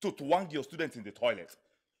you to twang your students in the toilet?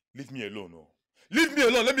 Leave me alone, oh. Leave me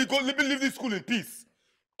alone. Let me go. Let me leave this school in peace.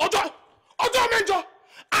 Ojo Menjo,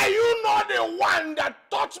 are you not the one that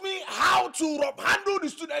taught me how to handle the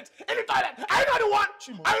students in the toilet? Are you not the one?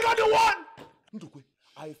 Chimo. Are you not the one? Ndukwe,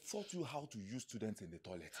 I taught you how to use students in the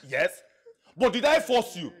toilet. Yes, but did I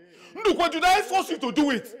force you? Ndukwe, did I force you to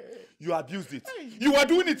do it? You abused it. You are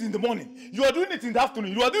doing it in the morning. You are doing it in the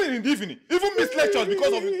afternoon. You are doing it in the evening. Even missed lectures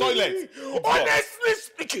because of the toilet. Honestly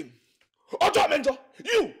speaking, Ojo Menjo,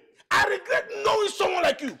 I regret knowing someone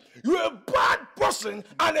like you. You're a bad person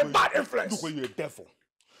and a bad influence. Look, you're a devil.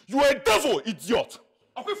 You're a devil, idiot.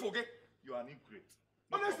 Okay, forget. You are an ingrate.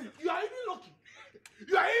 Honestly, you are even lucky.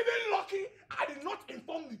 You are even lucky I did not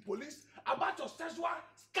inform the police about your sexual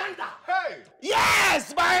scandal. Hey!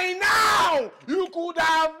 Yes, by now you could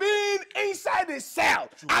have been inside the cell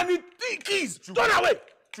and the keys thrown away.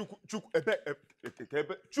 Chuku.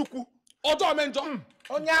 Ojo Menjo.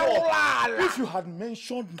 If you had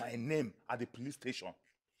mentioned my name at the police station, I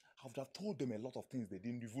would have told them a lot of things they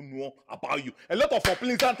didn't even know about you. A lot of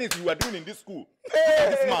unpleasant things you were doing in this school.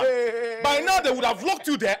 Hey. This man. By now they would have locked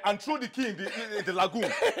you there and thrown the key in the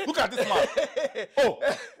lagoon. Look at this man.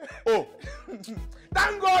 Oh.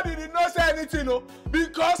 Thank God he did not say anything, no,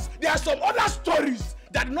 because there are some other stories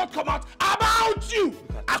that did not come out about you.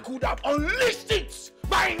 I could have unleashed it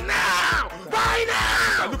by now.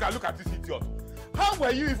 Look at this idiot. How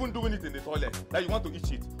were you even doing it in the toilet that you want to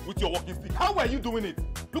eat it with your walking stick? How were you doing it?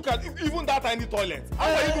 Look at even that tiny toilet. How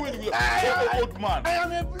are you doing with your old man? I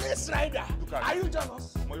am a police rider. Are you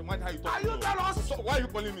jealous? You mind how you talk? Are you jealous? So why are you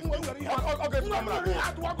calling me? Okay, the camera go.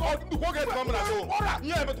 Go get the camera go.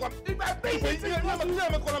 Yeah, but what?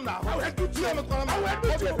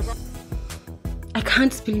 I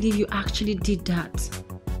can't believe you actually did that.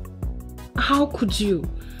 How could you?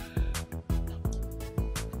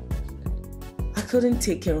 I couldn't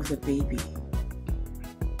take care of the baby.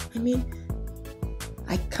 I mean,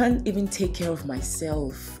 I can't even take care of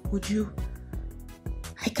myself. Would you?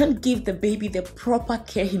 I can't give the baby the proper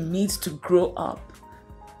care he needs to grow up.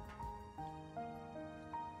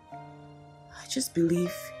 I just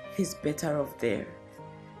believe he's better off there.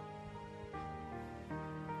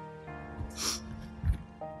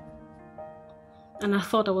 And I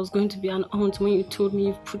thought I was going to be an aunt when you told me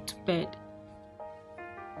you've put to bed.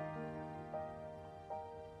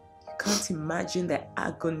 You can't imagine the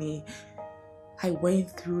agony I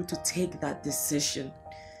went through to take that decision.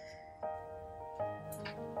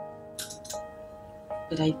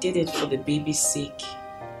 But I did it for the baby's sake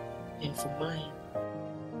and for mine.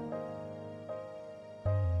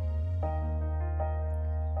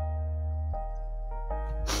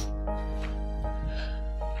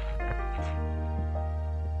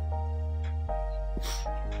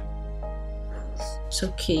 It's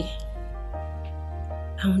okay.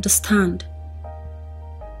 I understand.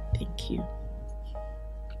 Thank you.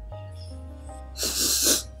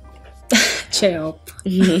 Cheer up.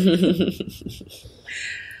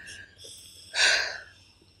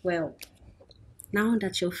 Well, now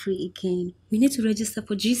that you're free again, we need to register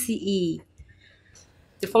for GCE.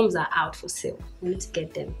 The forms are out for sale. We need to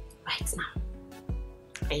get them right now.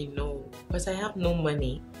 I know, but I have no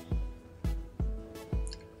money.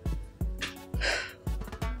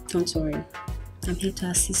 Don't worry. I'm here to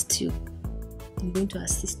assist you. I'm going to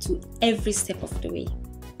assist you every step of the way.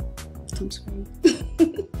 Don't worry.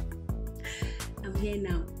 I'm here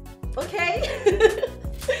now. Okay?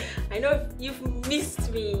 I know you've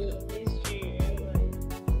missed me.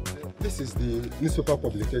 This is the newspaper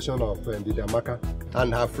publication of Ndidi Amaka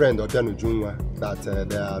and her friend Odenu Junwa that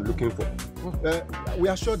they are looking for. We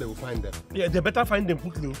are sure they will find them. Yeah, they better find them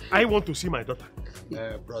quickly. I want to see my daughter.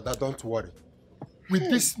 Brother, don't worry. With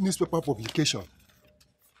this newspaper publication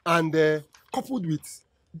and coupled with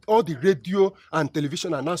all the radio and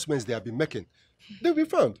television announcements they have been making, they'll be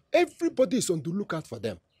found. Everybody is on the lookout for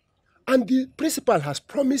them. And the principal has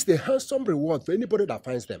promised a handsome reward for anybody that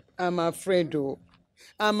finds them. I'm afraid, though.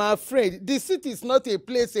 I'm afraid. The city is not a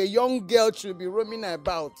place a young girl should be roaming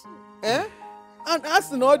about. Eh? And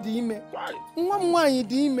asking all the email.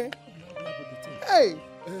 Hey!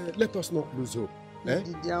 Let us not lose hope. Eh?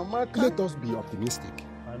 Let us be optimistic.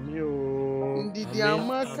 Ndidi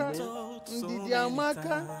Amaka. Ndidi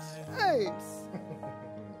Amaka. Hey!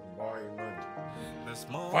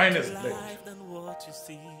 Finest place.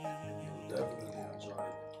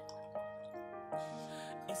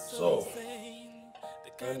 So,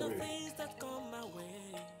 anyway,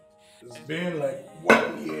 it's been like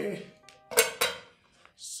 1 year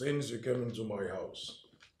since you came into my house.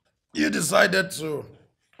 You decided to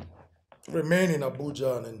remain in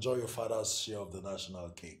Abuja and enjoy your father's share of the national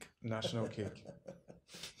cake. National cake?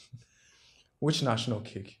 Which national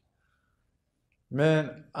cake?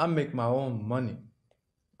 Man, I make my own money.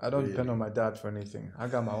 I don't depend on my dad for anything. I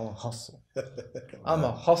got my own hustle. I'm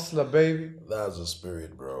a hustler, baby. That's the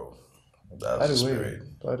spirit, bro. That's the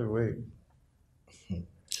spirit. By the way,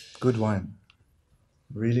 good wine.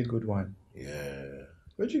 Really good wine. Yeah.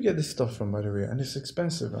 Where'd you get this stuff from, by the way? And it's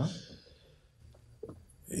expensive, huh?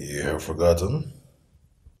 You have forgotten?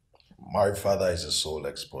 My father is a sole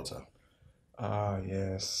exporter. Ah,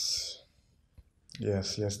 yes.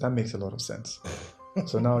 Yes, that makes a lot of sense.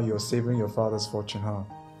 So now you're saving your father's fortune, huh?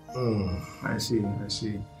 I see.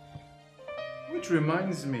 Which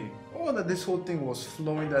reminds me, that this whole thing was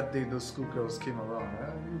flowing that day those schoolgirls came around,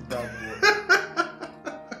 huh? You bad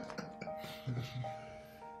boy.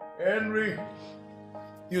 Henry,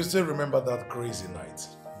 you still remember that crazy night?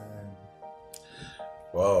 Man.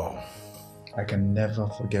 Wow. I can never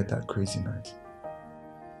forget that crazy night.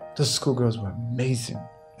 Those schoolgirls were amazing.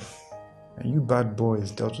 And you bad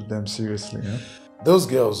boys dealt with them seriously, huh? Those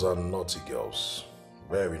girls are naughty girls.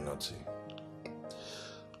 Very naughty.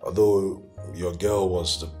 Although your girl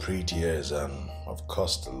was the prettiest and of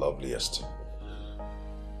course the loveliest.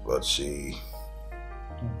 But she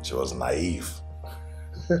was naive.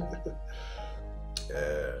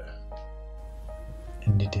 Yeah.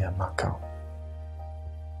 Ndidi Amaka.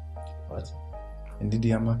 What?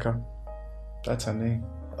 Ndidi Amaka. That's her name.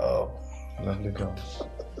 Oh. Lovely girl.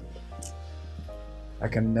 I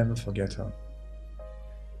can never forget her.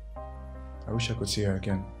 I wish I could see her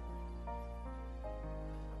again.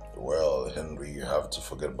 Well, Henry, you have to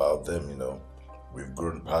forget about them, you know. We've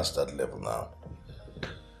grown past that level now.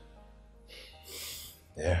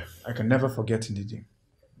 Yeah, I can never forget Ndidi.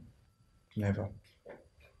 Never.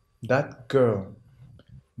 That girl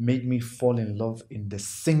made me fall in love in the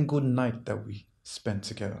single night that we spent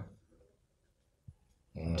together.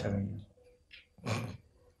 I'm telling you.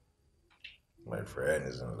 My friend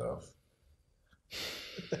is in love.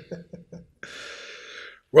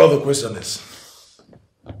 Well, the question is,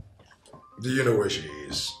 do you know where she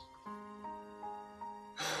is?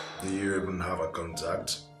 Do you even have a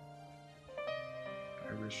contact?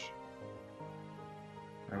 I wish.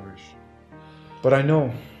 But I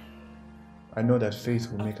know that faith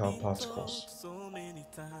will make our paths cross.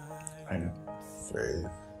 I know. Faith?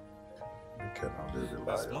 You can only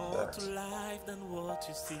rely on that.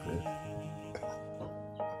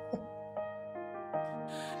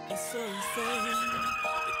 It's so insane,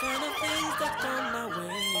 the kind of things that come my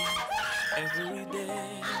way every day.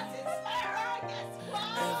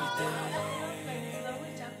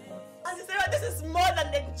 Auntie Sarah, this is more than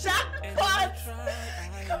the jackpot!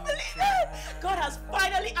 I can't believe it! God has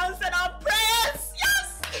finally answered our prayers!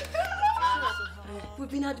 Yes! We've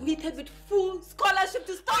been admitted with full scholarship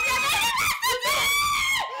to study.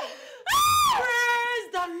 Praise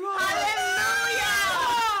the Lord! Hallelujah!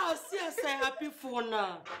 Yes, I'm happy for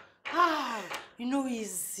now. You know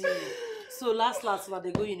easy. So last now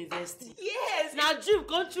they go university. Yes. Now dream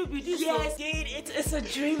come true be this. Yes, it's a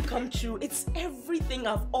dream come true. It's everything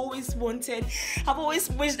I've always wanted. I've always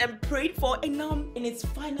wished and prayed for, and now it's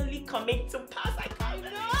finally coming to pass. I can't know.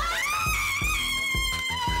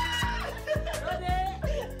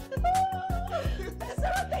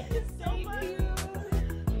 Thank you so much.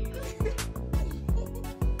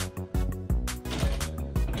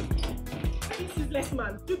 Useless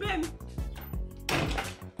man.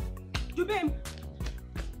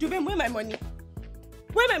 Dubem, where my money?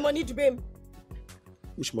 Where my money, Dubem?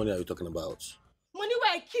 Which money are you talking about? Money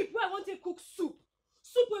where I keep, where I want to cook soup.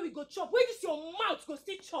 Soup where we go chop. Where this your mouth go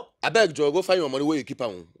still chop? I beg, Joe, go find your money where you keep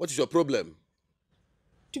on. What is your problem?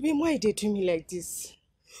 Dubem, why they do me like this?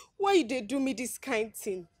 Why they do me this kind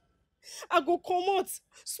thing? I go come out,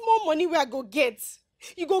 small money where I go get.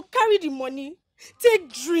 You go carry the money,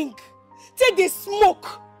 take drink, take the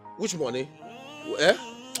smoke. Which money? Eh?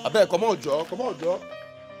 I beg, come on, Joe. Come on, Joe.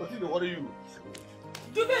 What are you?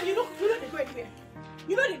 Dubem, you know they go anywhere.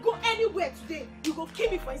 You know they go anywhere today. You go kill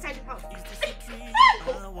me for inside the house.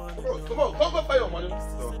 Come on, go find your money.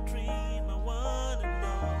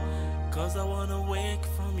 Cause I wanna wake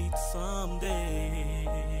from it someday.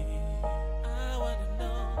 I wanna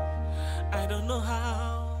know. I don't know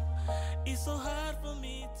how. It's so hard for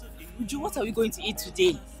me to eat. Uju, what are we going to eat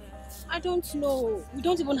today? I don't know. We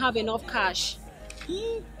don't even have enough cash.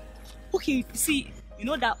 Okay, see, you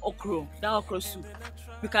know that okra soup.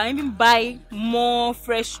 We can even buy more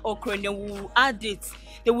fresh okra and then we'll add it.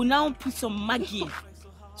 They will now put some Maggi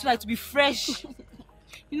so that it will be fresh.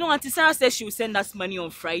 You know, Auntie Sarah said she will send us money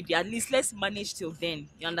on Friday. At least let's manage till then.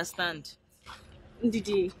 You understand?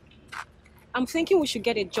 Ndidi, I'm thinking we should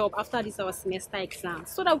get a job after this our semester exam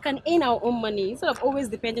so that we can earn our own money instead of always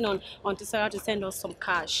depending on Auntie Sarah to send us some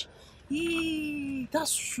cash. Yeah,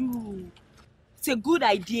 that's true. It's a good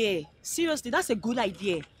idea. Seriously, that's a good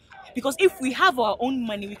idea. Because if we have our own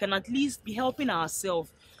money, we can at least be helping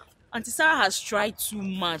ourselves. Auntie Sarah has tried too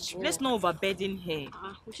much. Let's not overburden her.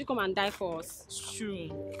 We should come and die for us. It's true.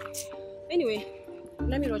 Anyway,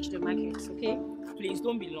 let me rush to the market, okay? Please,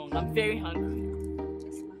 don't be long. I'm very hungry.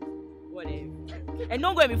 Whatever. And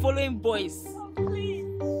don't go and be following boys. Please.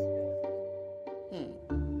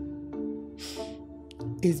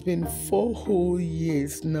 It's been 4 whole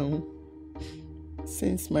years now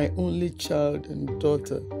since my only child and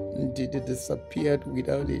daughter Ndidi disappeared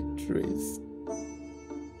without a trace,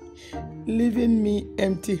 leaving me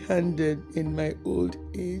empty-handed in my old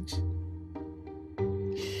age.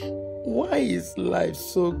 Why is life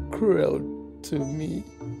so cruel to me?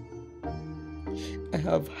 I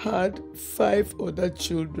have had 5 other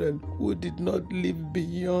children who did not live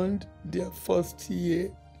beyond their first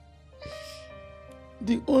year.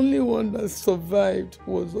 The only one that survived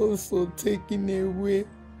was also taken away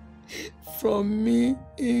from me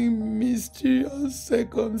in mysterious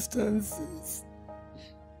circumstances.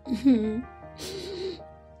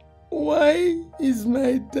 Why is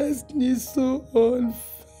my destiny so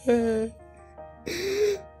unfair?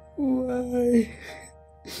 Why?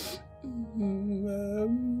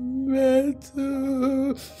 Mametu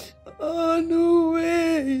onuwe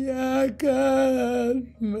yakan,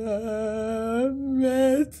 Mametu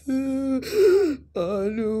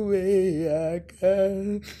onuwe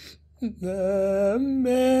aka na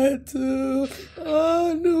metu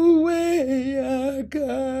onuwe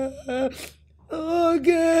aka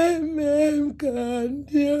oge mem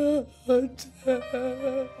kandiota.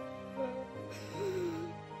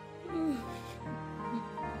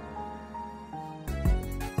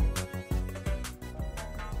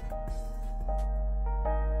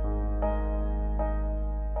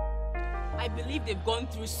 I believe they've gone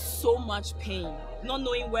through so much pain, not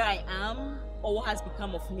knowing where I am or what has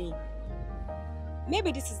become of me.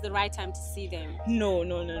 Maybe this is the right time to see them. No.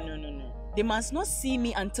 They must not see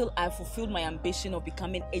me until I've fulfilled my ambition of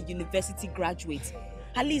becoming a university graduate.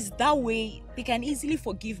 At least that way, they can easily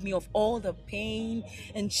forgive me of all the pain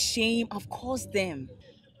and shame I've caused them.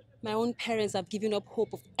 My own parents have given up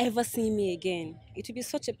hope of ever seeing me again. It will be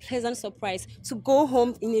such a pleasant surprise to go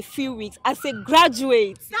home in a few weeks as a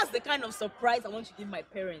graduate. That's the kind of surprise I want to give my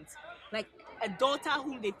parents. Like a daughter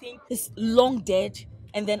whom they think is long dead,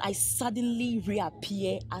 and then I suddenly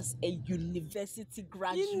reappear as a university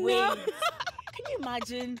graduate. You know? Can you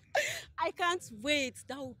imagine? I can't wait.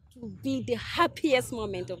 That will be the happiest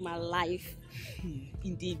moment of my life.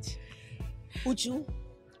 Indeed. Uju,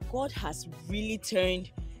 God has really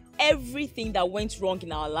turned everything that went wrong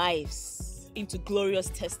in our lives into glorious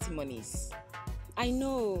testimonies. I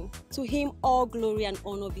know. To him all glory and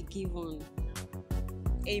honor be given.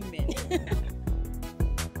 Amen.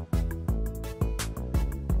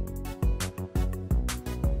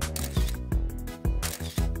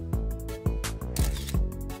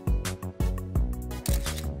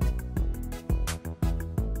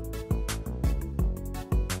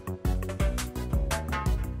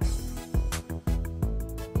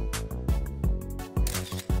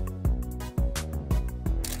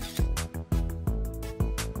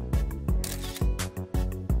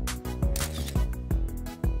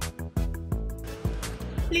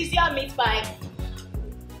 Please, you have meat pie.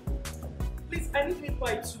 Please, I need meat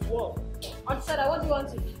pie to what? Ansada, what do you want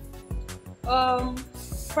to eat?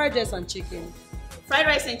 Fried rice and chicken. Fried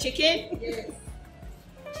rice and chicken? Yes.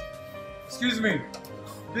 Excuse me.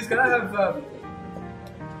 Please, can I have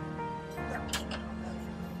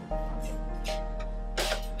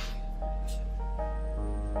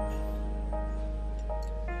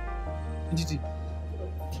Ndidi.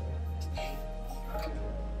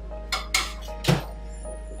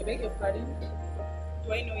 I beg your pardon?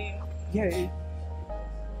 Do I know you? Yeah,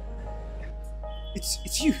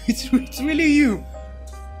 it's you. It's really you.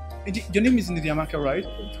 Your name is Ndidi Amaka, right?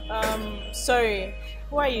 Sorry.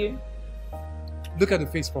 Who are you? Look at the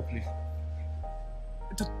face properly.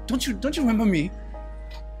 Don't you remember me?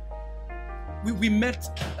 We met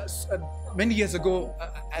many years ago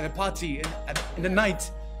at a party in the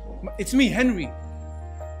night. It's me, Henry.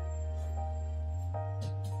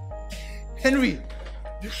 Henry.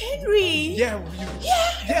 Henry? Yeah.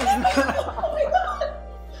 Yeah. Oh my god.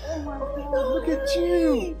 Oh my god, look at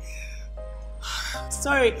you.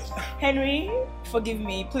 Sorry, Henry, forgive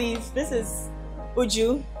me, please. This is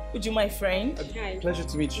Uju, my friend. Pleasure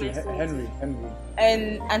to meet you, Henry.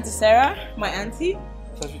 And Auntie Sarah, my auntie.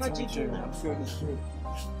 Pleasure to meet you. I'm feeling good.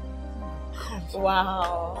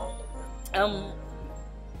 Wow.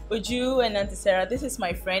 Uju and Auntie Sarah, this is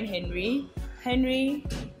my friend Henry. Henry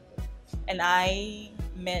and I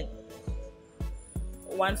met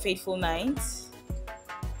one fateful night.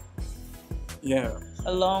 Yeah.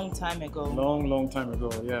 A long time ago. Long time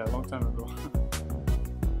ago. Yeah, a long time ago.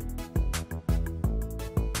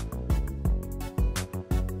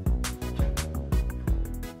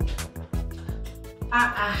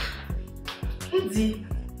 Ndi,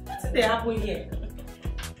 what did happen here?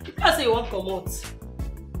 You can't say you want to come out.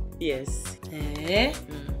 Yes.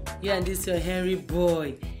 You and this your Henry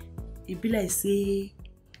boy. It be like say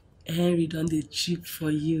Henry done the cheap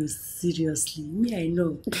for you. Seriously. Me, I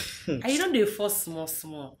know. And you don't do for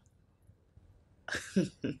small.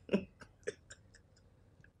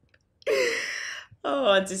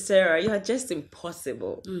 Oh, Auntie Sarah, you are just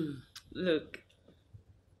impossible. Look,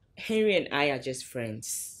 Henry and I are just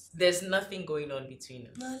friends. There's nothing going on between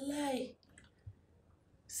us. No lie.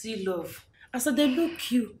 See love. As they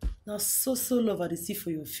look you, now so love I dey see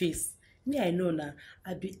for your face. Me, I know now.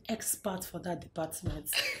 I be expert for that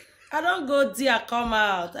department. I don't go there, come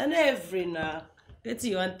out. I know every now. What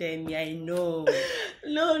you want tell me? I know.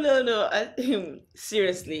 No.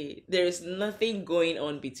 Seriously, there is nothing going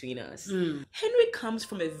on between us. Henry comes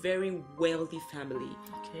from a very wealthy family.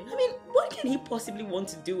 Okay. I mean, what can he possibly want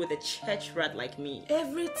to do with a church rat like me?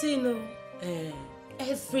 Everything,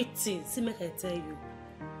 everything. See, make I tell you.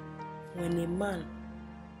 When a man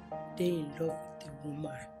they in love with a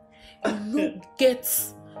woman, you no get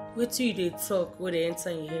Wait till they talk, where they enter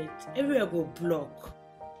in your head. Everywhere go block.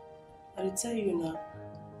 I will tell you now.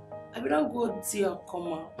 I will not go there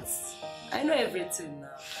come out. I know everything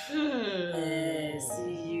now.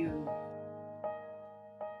 See you.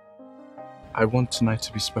 I want tonight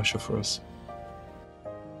to be special for us.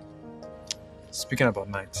 Speaking about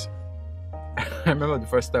nights, I remember the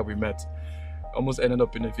first time we met, almost ended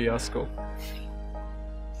up in a fiasco.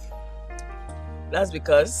 That's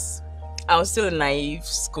because I was still a naive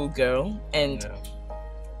schoolgirl and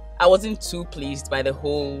I wasn't too pleased by the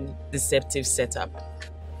whole deceptive setup.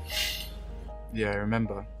 Yeah, I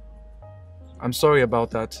remember. I'm sorry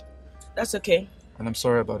about that. That's okay. And I'm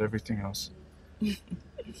sorry about everything else.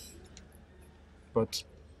 But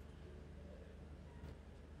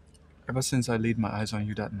ever since I laid my eyes on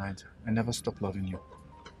you that night, I never stopped loving you.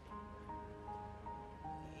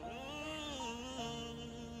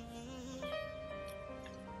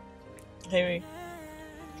 Henry,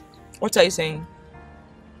 what are you saying?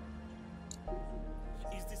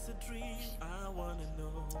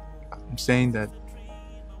 I'm saying that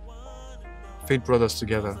fate brought us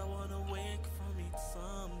together.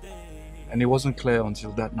 And it wasn't clear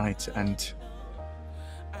until that night, and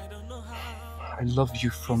I love you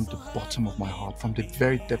from the bottom of my heart, from the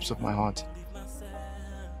very depths of my heart.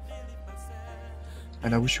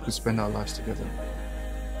 And I wish we could spend our lives together.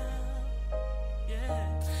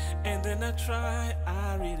 And then I try,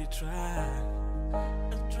 I really try. I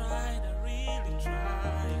really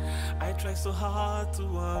try. I try so hard to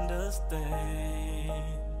understand.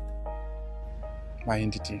 My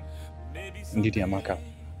Ndidi Amaka,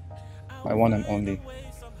 my one and only,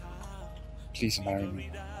 please marry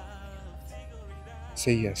me.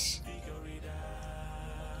 Say yes.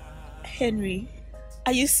 Henry,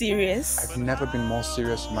 are you serious? I've never been more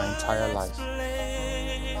serious in my entire life.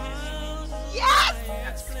 Yes!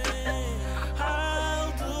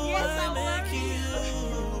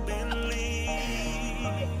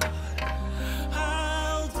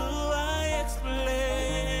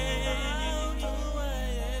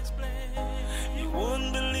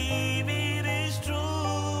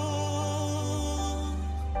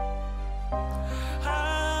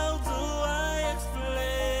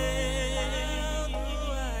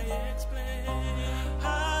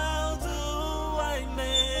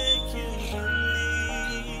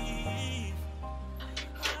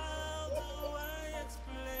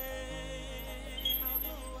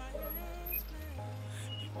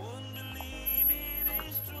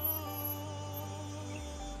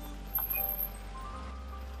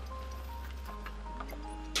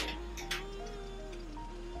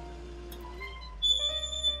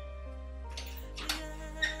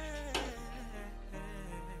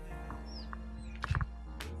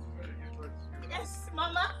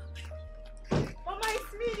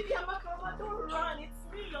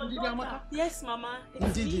 Yes, Mama.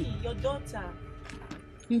 It's me, your daughter.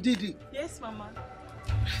 Ndidi. Yes, Mama.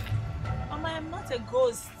 Mama, I'm not a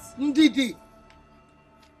ghost. Ndidi.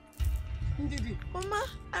 Ndidi. Mama,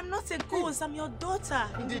 I'm not a ghost. I'm your daughter.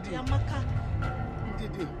 Ndidi. Amaka.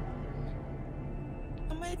 Ndidi.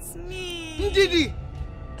 Mama, it's me. Ndidi.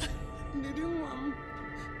 Ndidi, Mom.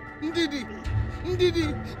 Ndidi.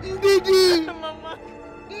 Ndidi. Ndidi. Mama.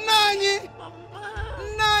 Nani. Mama.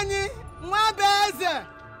 Nani. Mwabeze.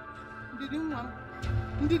 Ndidi nwa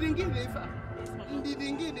ndidi ngide ifa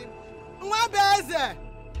ndidi ngide nwa beze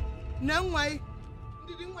na nwa yi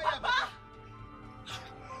ndidi nwa ya papa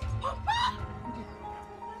papa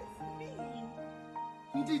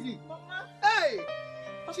ndidi mama hey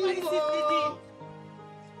papa is ndidi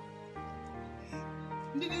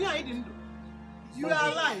ndidi ya idi ndo you are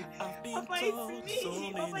alive papa it's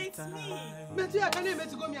me papa it's me metu ya kana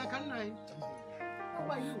metu go mi aka nnan. How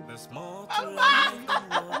are you?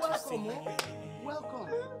 Welcome. Welcome.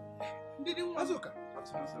 Azuka.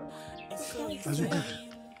 Azuka.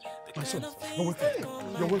 My son, you're welcome.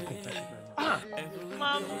 You're welcome. Ah,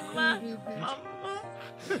 Mama.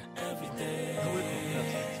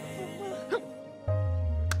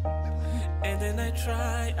 And then I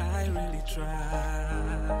try, I really try.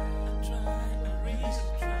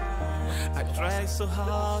 I try so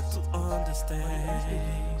hard to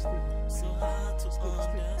understand. So hard to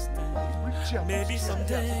understand. Maybe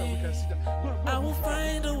someday I will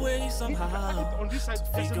find a way somehow to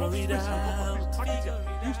figure it out.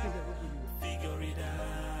 Figure it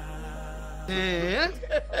out.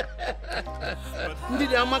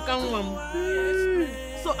 Ndidi Amaka nwam.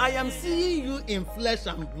 So I am seeing you in flesh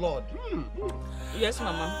and blood. Yes,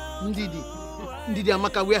 Mama. Ndidi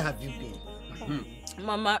Amaka, where have you been?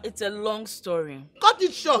 Mama, it's a long story. Cut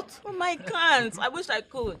it short. Mama, I can't. I wish I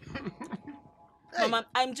could. Mama,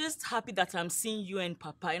 I'm just happy that I'm seeing you and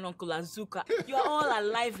Papa and Uncle Azuka. You are all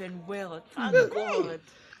alive and well. Thank God.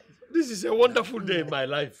 This is a wonderful day in my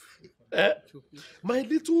life. My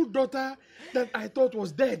little daughter that I thought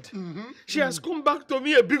was dead, she has come back to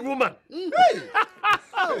me a big woman. Hey!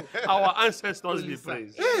 Our ancestors be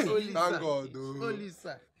praised. Hey, thank God.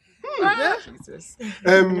 Jesus.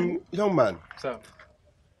 Young man. Sir.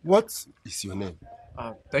 What is your name?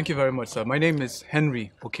 Thank you very much, sir. My name is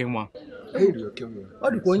Henry Okenwa. Henry Okenwa.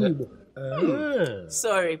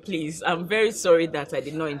 Sorry, please. I'm very sorry that I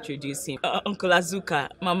did not introduce him. Uncle Azuka,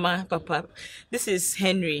 Mama, Papa. This is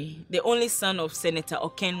Henry, the only son of Senator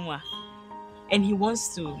Okenwa. And he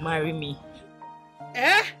wants to marry me.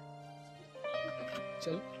 Eh?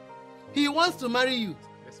 He wants to marry you?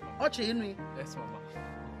 Yes, Mama. Yes, Mama.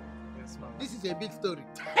 Yes, Mama. This is a big story.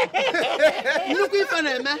 Look,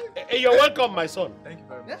 You're welcome, my son. Thank you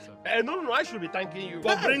very much, sir. No, I should be thanking you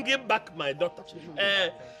for bringing back my daughter.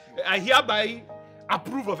 I hereby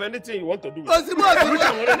approve of anything you want to do with her. Thank you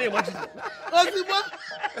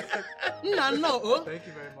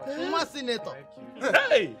very much. Senator.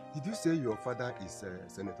 Hey! Did you say your father is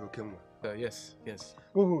Senator Okenwa? Yes.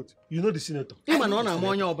 Oh, you know the senator? I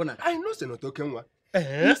know Senator Okenwa.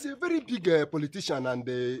 He's a very big politician and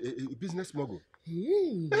a business mogul.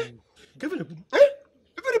 A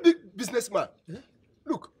very big businessman.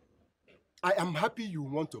 Look, I am happy you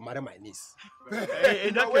want to marry my niece.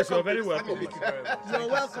 In that case, you're very welcome. You're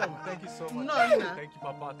welcome. Thank you so much. No. Thank you,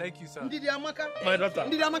 Papa. Thank you, sir. My daughter.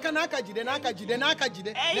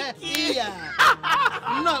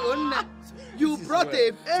 No, you brought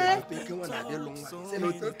a...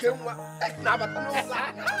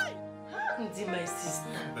 My sister,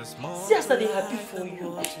 see as they happy for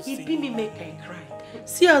you. It be me make I cry.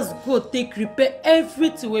 See as God take repair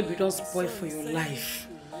everything we don't spoil for your life.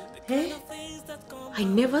 Eh? I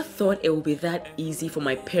never thought it would be that easy for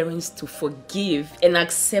my parents to forgive and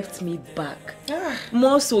accept me back.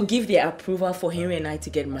 More so give their approval for Henry and I to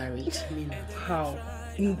get married. How?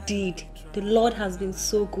 Indeed, the Lord has been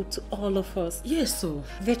so good to all of us. Yes, so.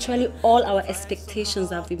 Virtually all our expectations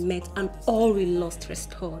have been met and all we lost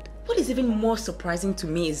restored. What is even more surprising to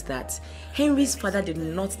me is that Henry's father did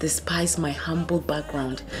not despise my humble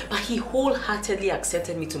background, but he wholeheartedly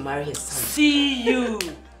accepted me to marry his son. See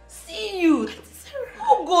you!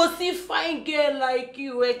 Who go see fine girl like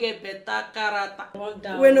you we get better character?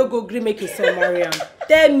 We no go agree make his son marry him.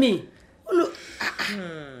 Tell me. You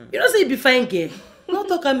don't say you be fine girl. No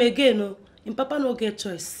talk him again, no. Him papa no get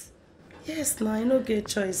choice. Yes, no, I no get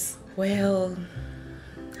choice. Well,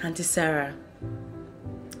 Auntie Sarah,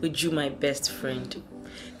 with you, my best friend,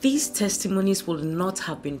 these testimonies would not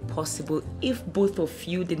have been possible if both of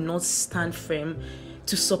you did not stand firm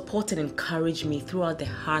to support and encourage me throughout the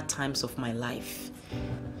hard times of my life.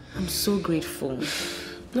 I'm so grateful.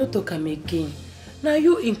 No talk am again. Now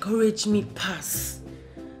you encourage me pass.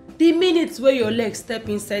 The minute where your legs step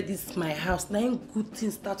inside this my house, now good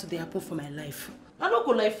things start to happen for my life. I don't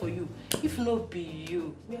go lie for you. If not be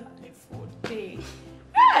you, where I for day?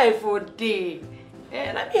 Where I for day?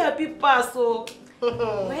 Let me happy pass, oh.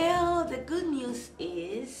 Well, the good news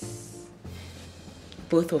is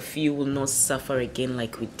both of you will not suffer again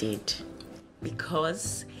like we did,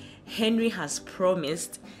 because Henry has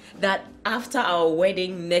promised that after our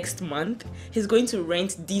wedding next month, he's going to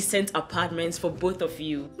rent decent apartments for both of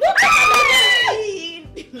you.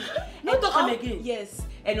 No talk him again. Yes,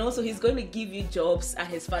 and also he's going to give you jobs at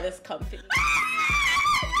his father's company.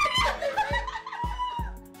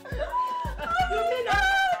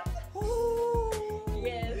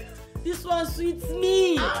 This one sweets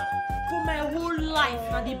me. For my whole life,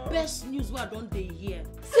 now the best news I don't hear.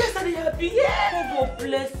 Yes, I'm happy. Yeah. God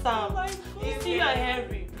bless Sam. You see your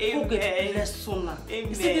Henry. God bless Sona.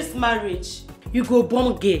 You see this marriage. You go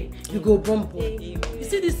born gay. You go born boy. You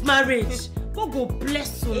see this marriage. God go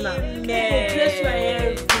bless Sona. God bless your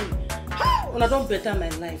Henry. When I don't better my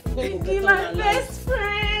life. God go better my best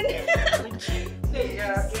friend.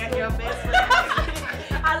 You're your best friend.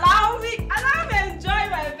 Allow me enjoy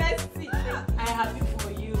my bestie. I'm happy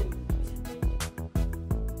for you.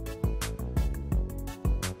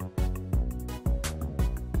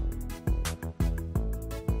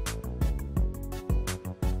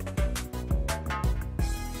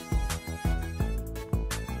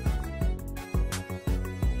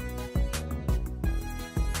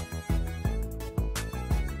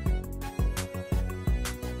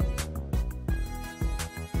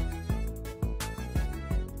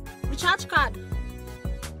 Recharge card.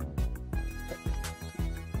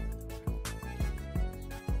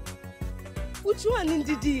 Which one,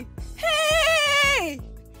 Ndidi? Hey!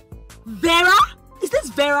 Vera? Is this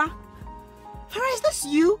Vera? Farah, is this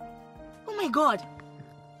you? Oh my God.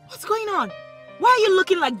 What's going on? Why are you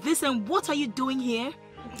looking like this and what are you doing here?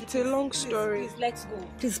 It's a long story. Please, let's go.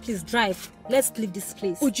 Please, drive. Let's leave this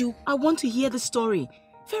place. Uju, I want to hear the story.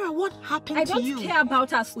 Farah, what happened to you? I don't care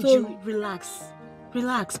about our story. Uju, relax.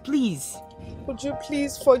 Relax, please. Would you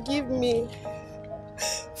please forgive me?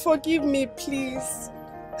 Forgive me, please.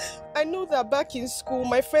 I know that back in school,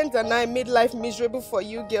 my friends and I made life miserable for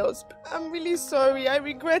you girls. I'm really sorry. I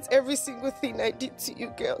regret every single thing I did to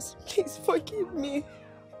you girls. Please forgive me.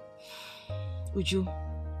 Uju,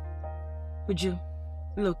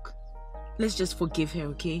 look, let's just forgive her,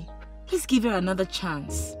 okay? Let's give her another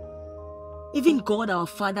chance. Even God, our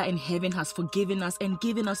Father in heaven, has forgiven us and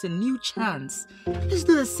given us a new chance. Let's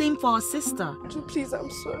do the same for our sister. Uju, please, I'm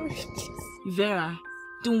sorry. Please. Vera,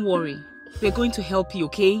 don't worry. We're going to help you,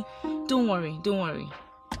 okay? Don't worry.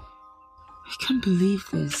 I can't believe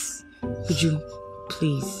this. Uju,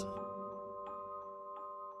 please.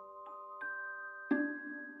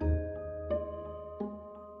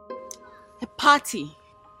 A party?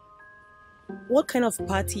 What kind of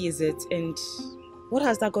party is it, and what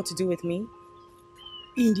has that got to do with me?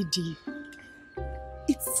 Indeed,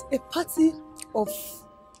 it's a party of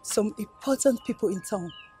some important people in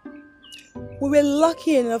town. We were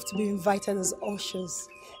lucky enough to be invited as ushers,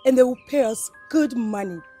 and they will pay us good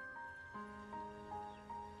money.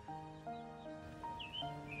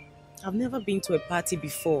 I've never been to a party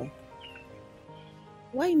before.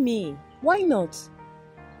 Why me? Why not?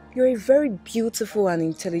 You're a very beautiful and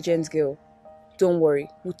intelligent girl. Don't worry,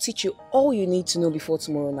 we'll teach you all you need to know before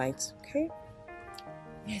tomorrow night, okay?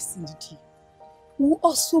 Yes, indeed. We'll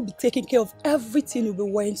also be taking care of everything you'll be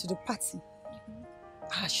wearing to the party.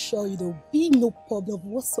 I assure you there will be no problem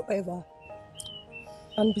whatsoever.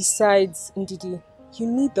 And besides, Ndidi, you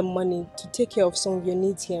need the money to take care of some of your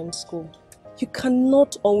needs here in school. You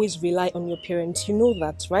cannot always rely on your parents, you know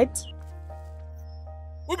that, right?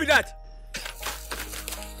 Who be that?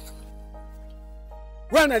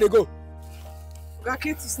 Where na they go?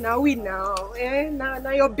 Raketus now we now,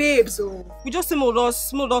 now your babes oh. We just small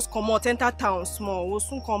us come out, enter town small, we'll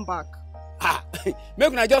soon come back.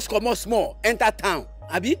 Make una just come out small, enter town.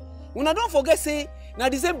 Abi? Una don't forget say, na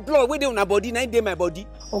the same blood wey dey una body, na dey my body.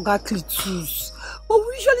 Oga Clitus, but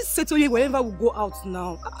we usually settle here whenever we go out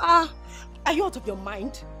now. Are you out of your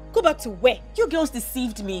mind? Go back to where? You girls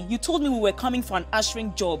deceived me. You told me we were coming for an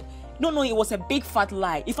ushering job. No, it was a big fat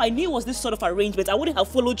lie. If I knew it was this sort of arrangement, I wouldn't have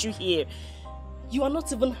followed you here. You are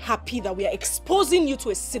not even happy that we are exposing you to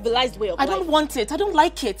a civilized way of life. I don't want it. I don't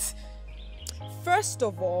like it. First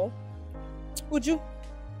of all, would you?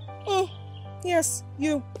 Yes,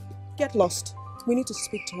 you. Get lost. We need to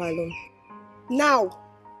speak to her alone. Now!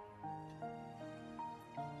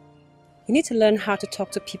 You need to learn how to talk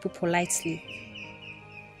to people politely.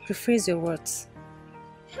 Rephrase your words.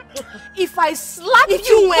 If I slap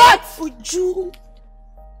you, what? Would you?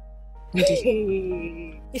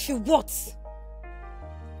 If you what?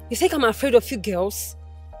 You think I'm afraid of you girls?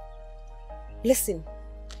 Listen,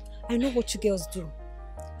 I know what you girls do.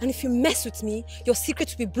 And if you mess with me, your secret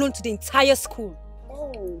will be blown to the entire school.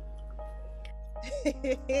 Oh.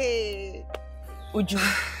 Would you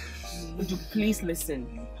please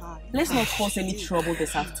listen? Let's not cause any trouble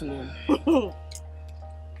this afternoon.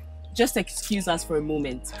 Just excuse us for a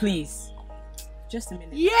moment, please. Just a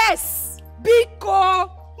minute. Yes! Biko!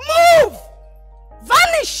 Move!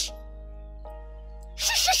 Vanish!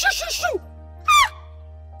 Shoo!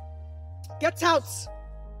 Get out!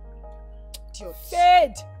 Idiot.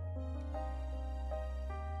 Fade!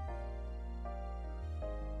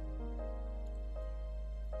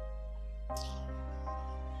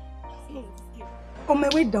 On my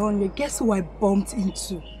way down here, guess who I bumped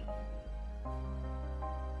into?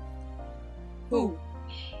 Who?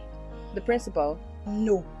 The principal?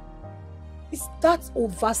 No. It's that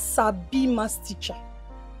Ovasabi maths teacher.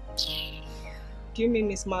 Do you mean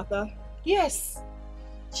Miss Martha? Yes.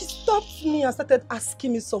 She stopped me and started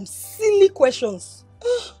asking me some silly questions.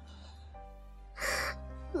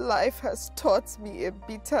 Life has taught me a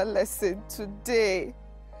bitter lesson today.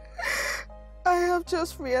 I have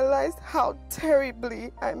just realized how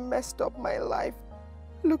terribly I messed up my life.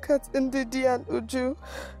 Look at Ndidi and Uju.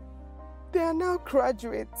 They are now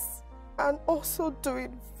graduates and also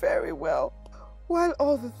doing very well. While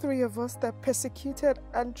all the three of us that persecuted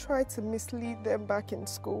and tried to mislead them back in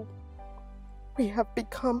school, we have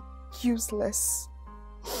become useless.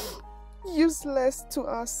 Useless to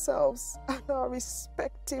ourselves and our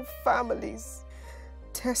respective families.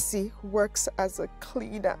 Tessie works as a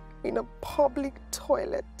cleaner in a public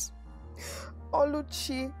toilet.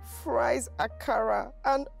 Oluchi fries akara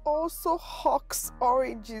and also hawks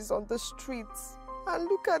oranges on the streets. And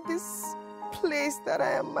look at this place that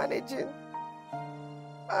I am managing.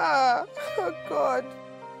 Ah, oh God.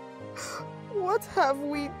 What have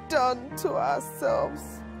we done to ourselves?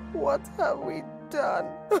 What have we done?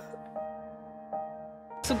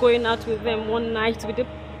 To going out with them one night with the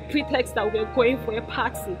pretext that we were going for a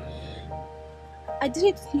party. I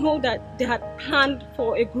didn't know that they had planned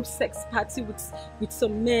for a group sex party with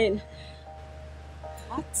some men.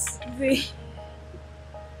 What? They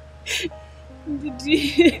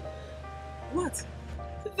What?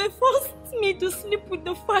 They forced me to sleep with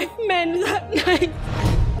the 5 men that night.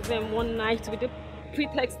 Them one night with the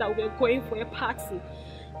pretext that we were going for a party.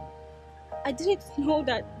 I didn't know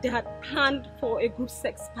that they had planned for a group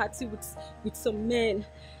sex party with some men.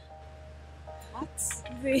 What?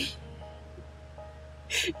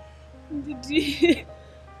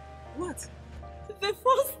 What? They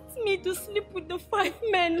forced me to sleep with the 5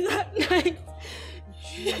 men that night.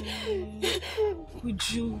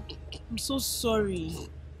 Uju, I'm so sorry.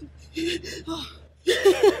 It's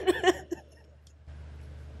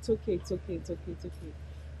okay. It's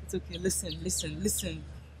okay. Listen.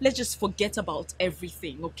 Let's just forget about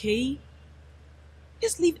everything, okay?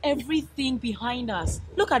 Just leave everything behind us.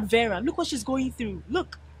 Look at Vera. Look what she's going through.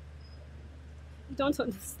 Look. You don't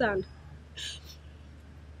understand.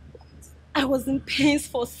 I was in pain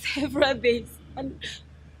for several days, and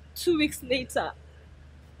 2 weeks later,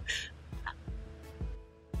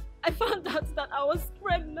 I found out that I was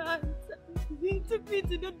pregnant. He took me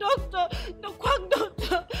to the doctor, the quack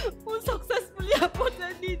doctor, who successfully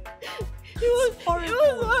aborted it. It was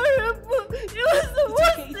horrible. It was the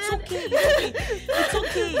worst.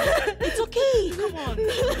 It's okay. Come on. It's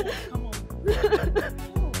okay.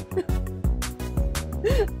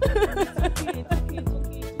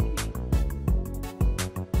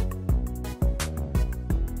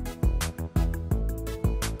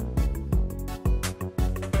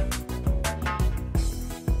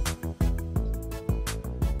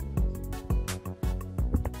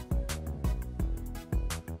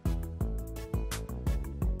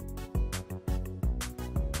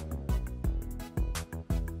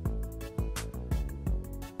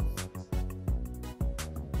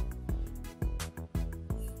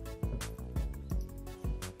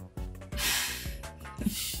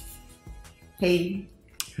 Hey.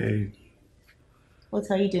 Hey.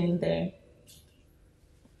 What are you doing there?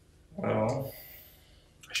 Well,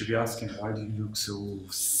 I should be asking, why do you look so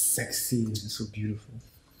sexy and so beautiful?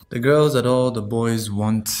 The girls that all the boys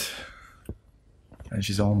want, and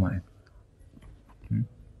she's all mine.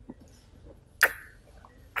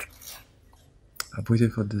 I've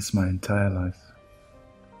waited for this my entire life,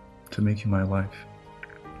 to make you my wife.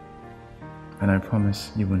 And I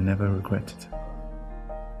promise you will never regret it.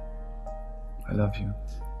 I love you.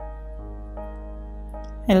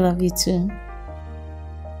 I love you too.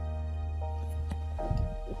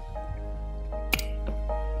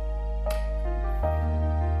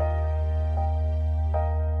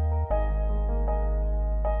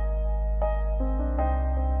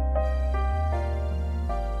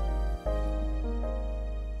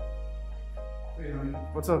 Hey, honey,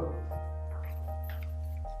 what's up?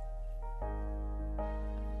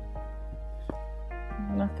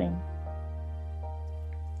 Nothing.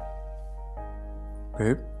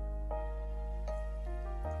 Babe?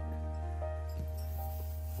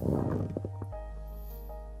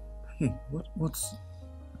 Hey, what's...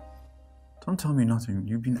 Don't tell me nothing.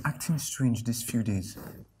 You've been acting strange these few days.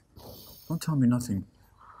 Don't tell me nothing.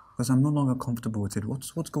 Because I'm no longer comfortable with it.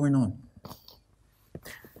 What's going on?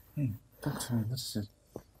 Hey, talk to me. What is it?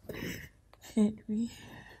 Henry,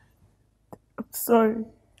 I'm sorry.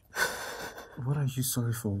 What are you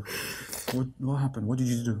sorry for? What happened? What did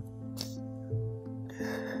you do?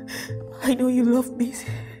 I know you love me,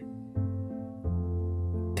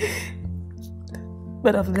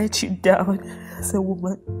 but I've let you down as a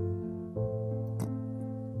woman.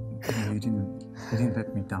 No, you didn't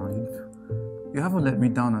let me down. You haven't let me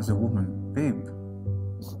down as a woman, babe.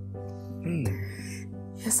 Hey.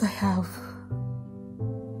 Yes, I have.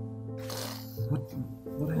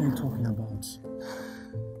 What are you talking about?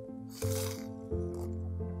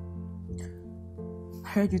 I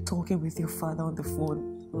heard you talking with your father on the phone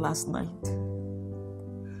last night.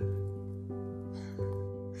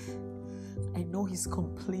 I know he's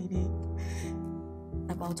complaining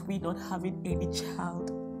about we not having any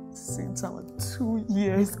child since our 2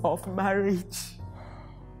 years of marriage.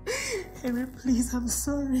 Henry, please, I'm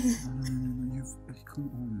sorry. No, come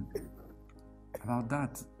on. About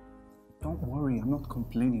that, don't worry, I'm not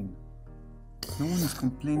complaining. No one is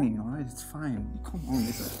complaining, alright? It's fine. Come on,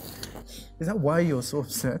 Lisa. Is that why you're so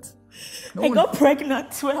upset? I got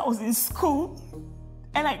pregnant when I was in school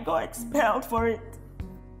and I got expelled for it.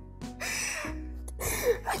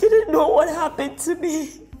 I didn't know what happened to me.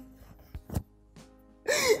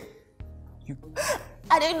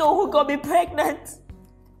 I didn't know who got me pregnant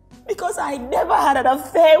because I never had an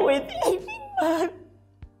affair with any man.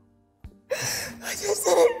 I just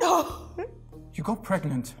didn't know. You got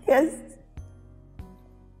pregnant? Yes.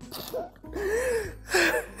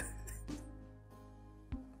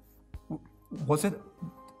 Was it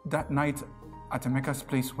that night at Emeka's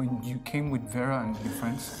place when you came with Vera and your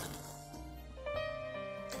friends?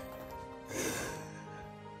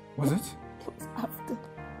 Was it? It was after.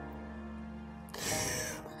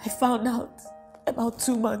 I found out about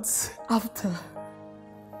 2 months after.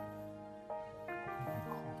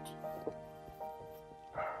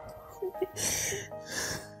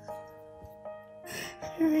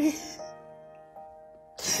 Harry.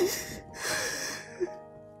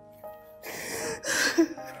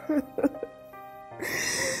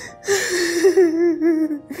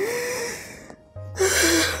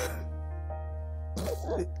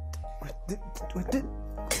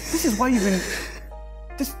 This is why you've been...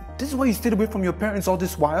 This is why you stayed away from your parents all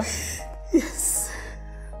this while? Yes.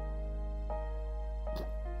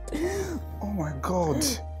 Oh my God.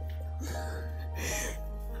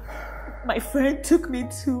 My friend took me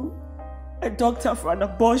to a doctor for an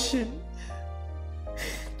abortion.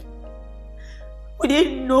 We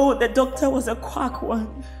didn't know the doctor was a quack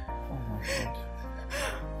one. Oh my God.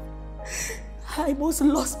 I almost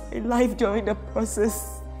lost my life during the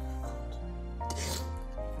process.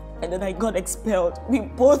 And then I got expelled. We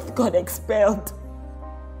both got expelled.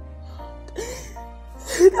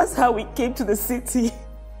 That's how we came to the city.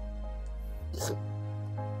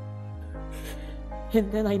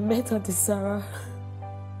 And then I met Auntie Sarah,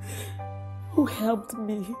 who helped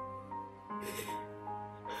me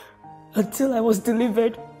until I was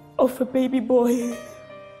delivered of a baby boy.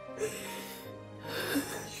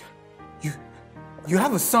 You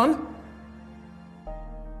have a son?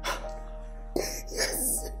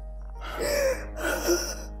 Yes.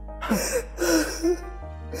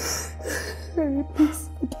 Harry, please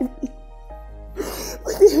forgive me.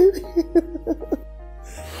 Forgive me.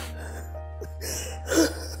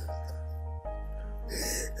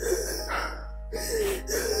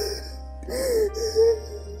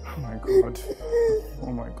 Oh my God.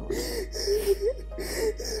 Oh my God.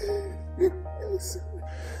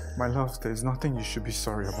 My love, there's nothing you should be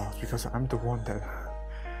sorry about because I'm the one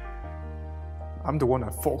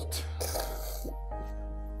at fault.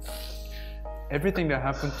 Everything that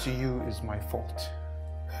happened to you is my fault.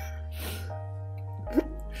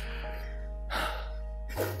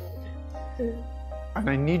 And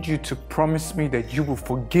I need you to promise me that you will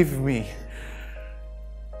forgive me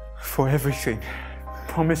for everything.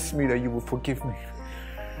 Promise me that you will forgive me.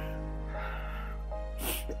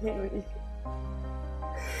 Harry.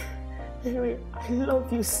 Harry, I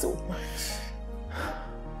love you so much.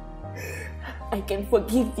 I can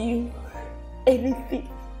forgive you anything.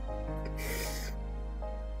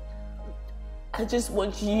 I just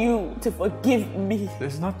want you to forgive me.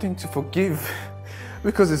 There's nothing to forgive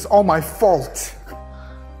because it's all my fault.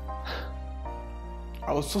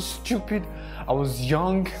 I was so stupid. I was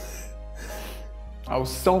young. I was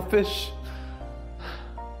selfish.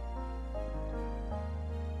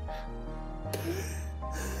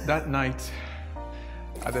 That night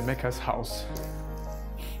at Emeka's house,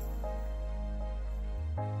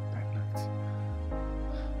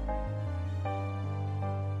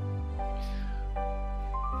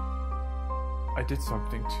 I did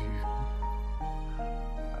something to you,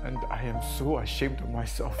 and I am so ashamed of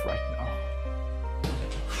myself right now.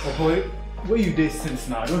 Oh boy, where you did since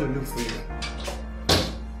now? I don't want to look for you.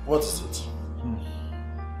 What is it?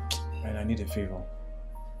 Man, I need a favor.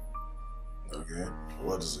 Okay,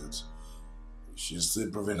 what is it? She's still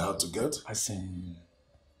proving hard to get? I see.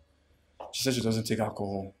 She said she doesn't take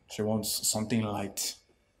alcohol. She wants something light.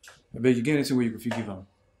 But you get anything where you could give her?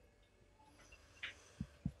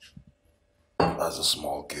 That's a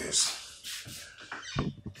small case.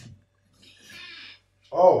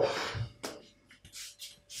 Oh,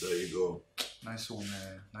 there you go. Nice one,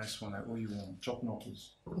 man. Nice one. I owe you one. Chop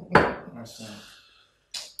knuckles. Nice one.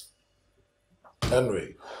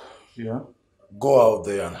 Henry. Yeah? Go out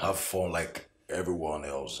there and have fun like everyone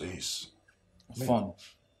else is. Fun?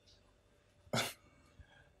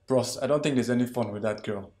 Bros, I don't think there's any fun with that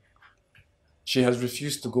girl. She has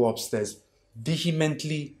refused to go upstairs.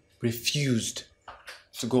 Vehemently refused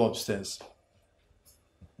to go upstairs.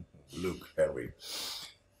 Look, Henry,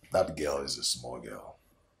 That girl is a small girl.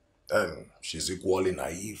 And she's equally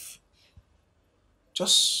naive.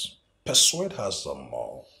 Just persuade her some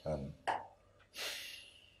more and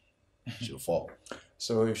she'll fall.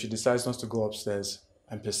 So if she decides not to go upstairs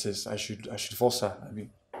and persists, I should force her. I mean,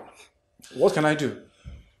 what can I do?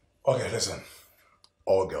 Okay, listen.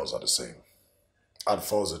 All girls are the same. At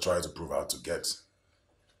first, they try to prove how to get.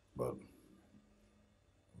 But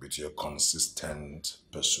with your consistent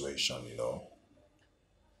persuasion,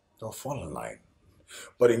 they'll fall in line.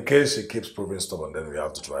 But in case she keeps proving stubborn, then we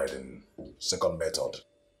have to try it in second method.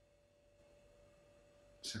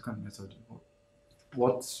 Second method?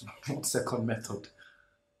 What second method?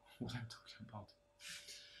 What am I talking about?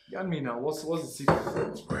 Yarn me now, what's the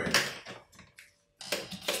secret? Great.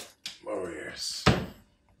 Oh, yes.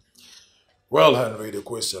 Well, Henry, the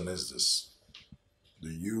question is this. Do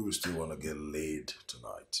you still want to get laid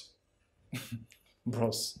tonight?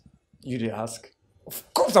 Bros, you did ask?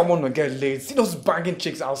 Of course I want to get laid. See those banging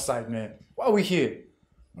chicks outside, man. Why are we here?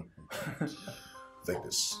 Take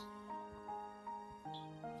this.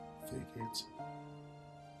 Take it.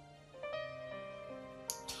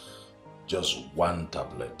 Just one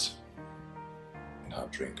tablet in her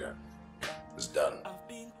drinker. It's done.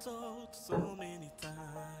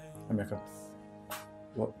 Emeka,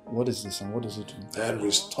 what is this and what does it do?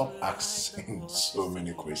 Henry, stop asking so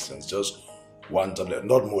many questions. Just one tablet,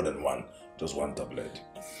 not more than one. Just one tablet.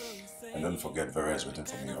 And don't forget, Vera is waiting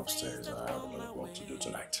for me upstairs. I have a lot of work to do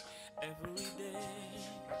tonight.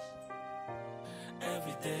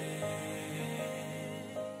 Every day.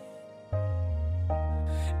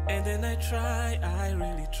 And then I try, I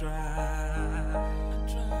really try. I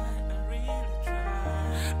really try.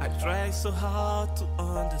 I try so hard to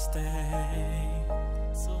understand.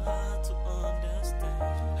 So hard to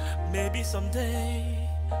understand. Maybe someday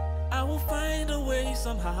I will find a way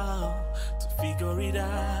somehow to figure it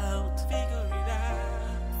out. Figure it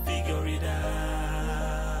out. Figure it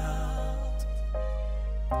out.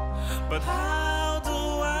 But how do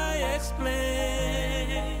I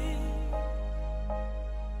explain?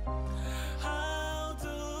 How do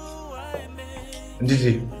I make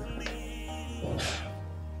Dizzy.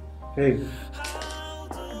 Hey.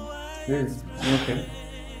 Hey, you okay?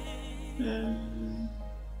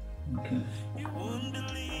 Okay.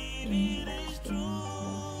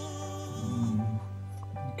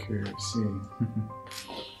 Okay, I see.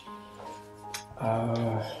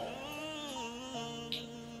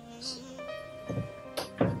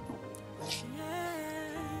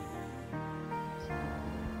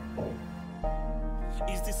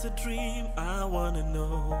 Is this a dream? I wanna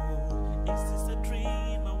know. Is this a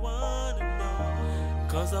dream? I wanna know.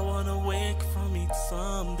 'Cause I wanna wake from it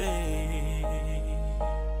someday.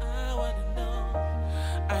 I wanna know.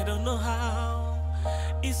 I don't know how.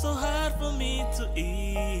 It's so hard for me to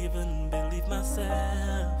even believe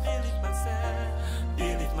myself. Believe myself.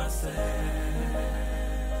 Believe myself.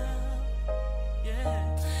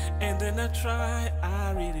 Yeah. And then I try,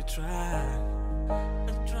 I really try.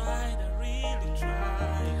 I tried, I really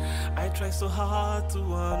tried. I try so hard to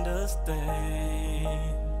understand.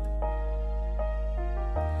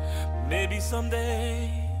 Maybe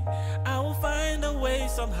someday I will find a way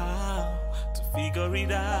somehow to figure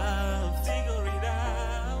it out. Figure it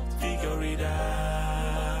out. Figure it out.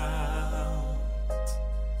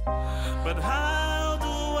 But how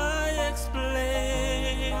do I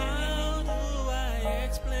explain? How do I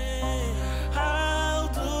explain? How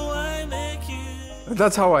do I make you? And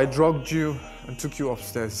that's how I drugged you and took you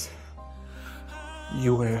upstairs.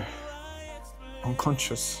 You were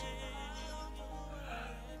unconscious.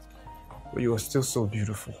 But you were still so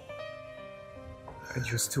beautiful. And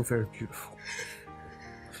you're still very beautiful.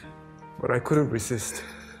 But I couldn't resist.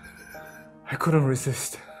 I couldn't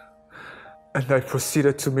resist. And I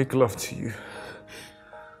proceeded to make love to you.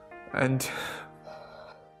 And...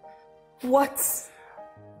 What?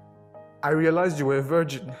 I realized you were a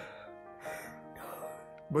virgin.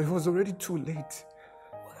 But it was already too late.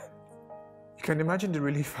 You can imagine the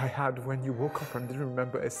relief I had when you woke up and didn't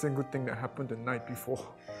remember a single thing that happened the night before.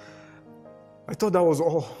 I thought that was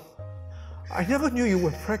all. I never knew you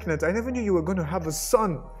were pregnant. I never knew you were going to have a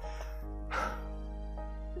son.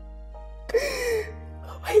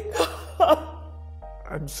 Oh my God.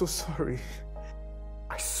 I'm so sorry.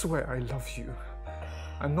 I swear I love you.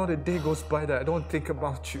 And not a day goes by that I don't think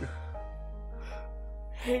about you.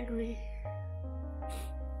 Henry.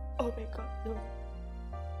 Oh my God, no.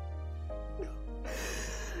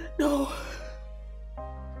 No.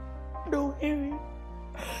 No, Henry.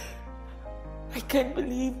 I can't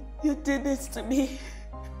believe you did this to me.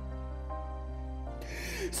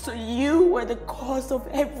 So you were the cause of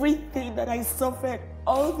everything that I suffered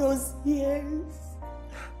all those years.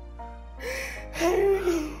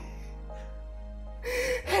 Henry.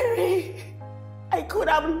 Henry. I could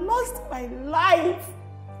have lost my life.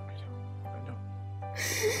 I know.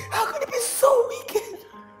 How could it be so wicked?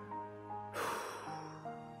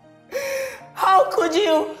 How could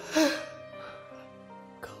you?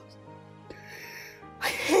 God, I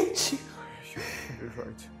hate you. You have every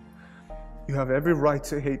right. You have every right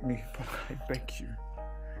to hate me, but I beg you.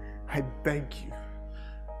 I beg you.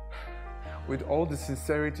 With all the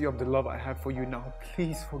sincerity of the love I have for you now,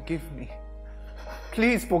 please forgive me.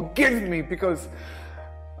 Please forgive me, because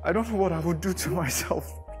I don't know what I would do to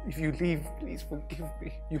myself if you leave. Please forgive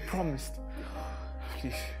me. You promised.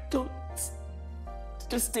 Please. Don't.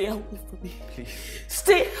 Just stay away from me. Please.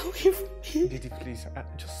 Stay away from me. Didi, please.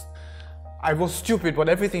 I was stupid, but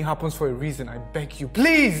everything happens for a reason. I beg you.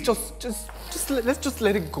 Please, let's just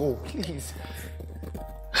let it go. Please.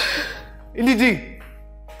 Didi.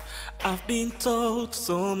 I've been told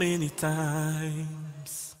so many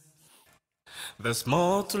times there's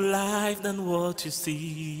more to life than what you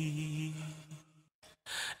see.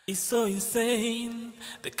 It's so insane,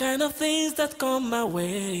 the kind of things that come my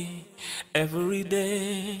way every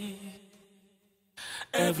day.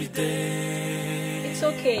 Every day. It's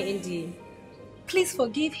okay, Indy. Please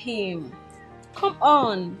forgive him. Come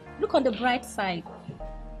on, look on the bright side.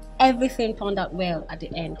 Everything turned out well at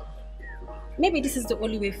the end. Maybe this is the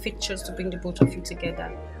only way fate chose to bring the both of you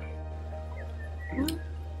together.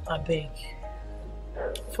 I beg.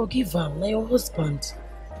 Forgive him, na your husband.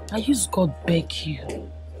 I use God beg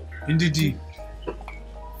you. Indeed.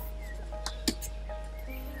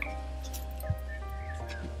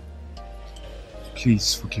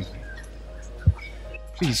 Please forgive me.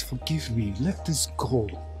 Please forgive me. Let this go.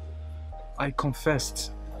 I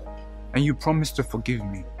confessed, and you promised to forgive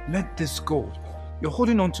me. Let this go. You're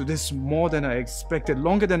holding on to this more than I expected,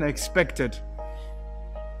 longer than I expected.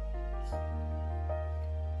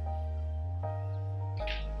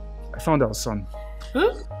 I found our son.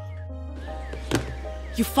 Huh?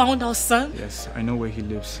 You found our son? Yes, I know where he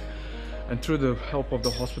lives. And through the help of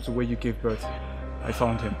the hospital where you gave birth, I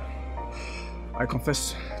found him. I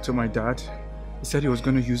confessed to my dad. He said he was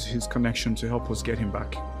going to use his connection to help us get him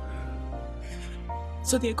back.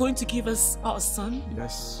 So they're going to give us our son?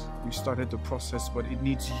 Yes, we started the process, but it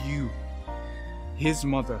needs you, his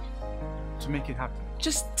mother, to make it happen.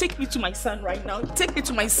 Just take me to my son right now. Take me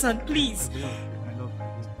to my son, please. I love you.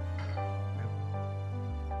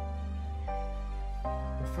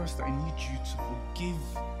 But first, I need you to forgive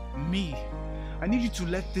me. I need you to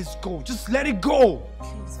let this go. Just let it go.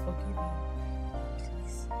 Please forgive me.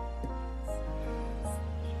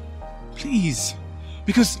 Please.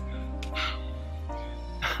 Because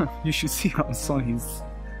you should see our son.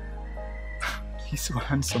 He's so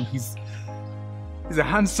handsome. He's a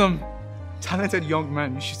handsome, talented young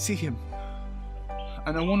man. You should see him.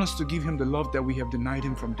 And I want us to give him the love that we have denied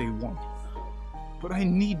him from day one. But I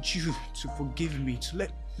need you to forgive me, to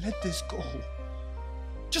let this go.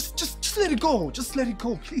 Just let it go. Just let it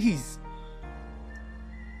go, please.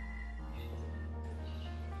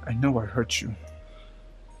 I know I hurt you.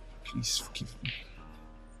 Please forgive me.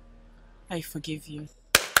 I forgive you.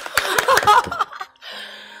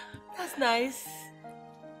 That's nice.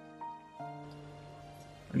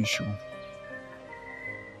 Are you sure?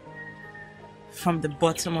 From the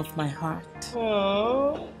bottom of my heart.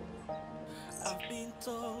 Oh.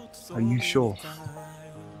 Are you sure?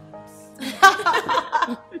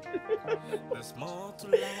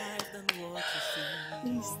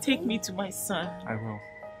 Please take me to my son. I will.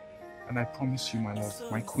 And I promise you, my love,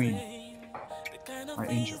 my queen, my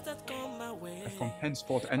angel, that from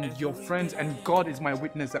henceforth, and your friends and God is my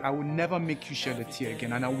witness, that I will never make you shed a tear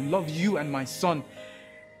again, and I will love you and my son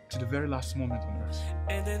to the very last moment on earth.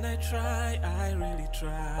 And then I really try.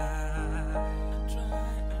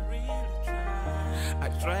 I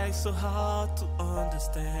try so hard to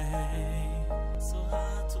understand.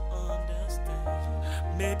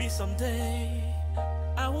 Maybe someday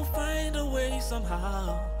I will find a way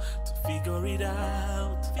somehow to figure it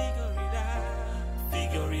out.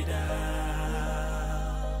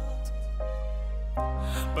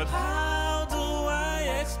 But how do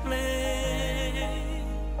I explain?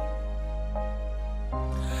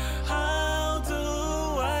 How do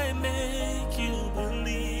I make you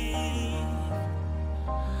believe?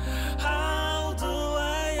 How do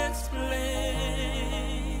I explain?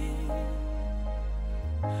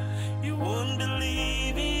 You won't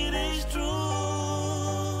believe it is true.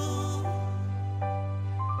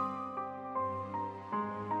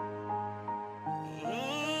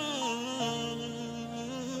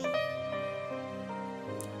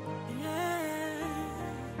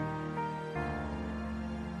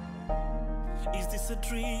 Is this a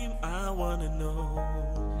dream? I wanna know.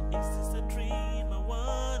 Is this a dream? I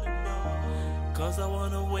wanna know. 'Cause I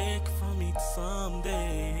wanna wake from it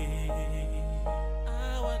someday.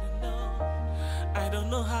 I wanna know. I don't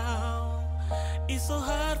know how. It's so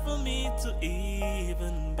hard for me to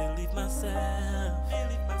even believe myself.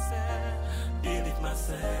 Believe myself. Believe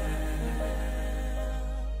myself.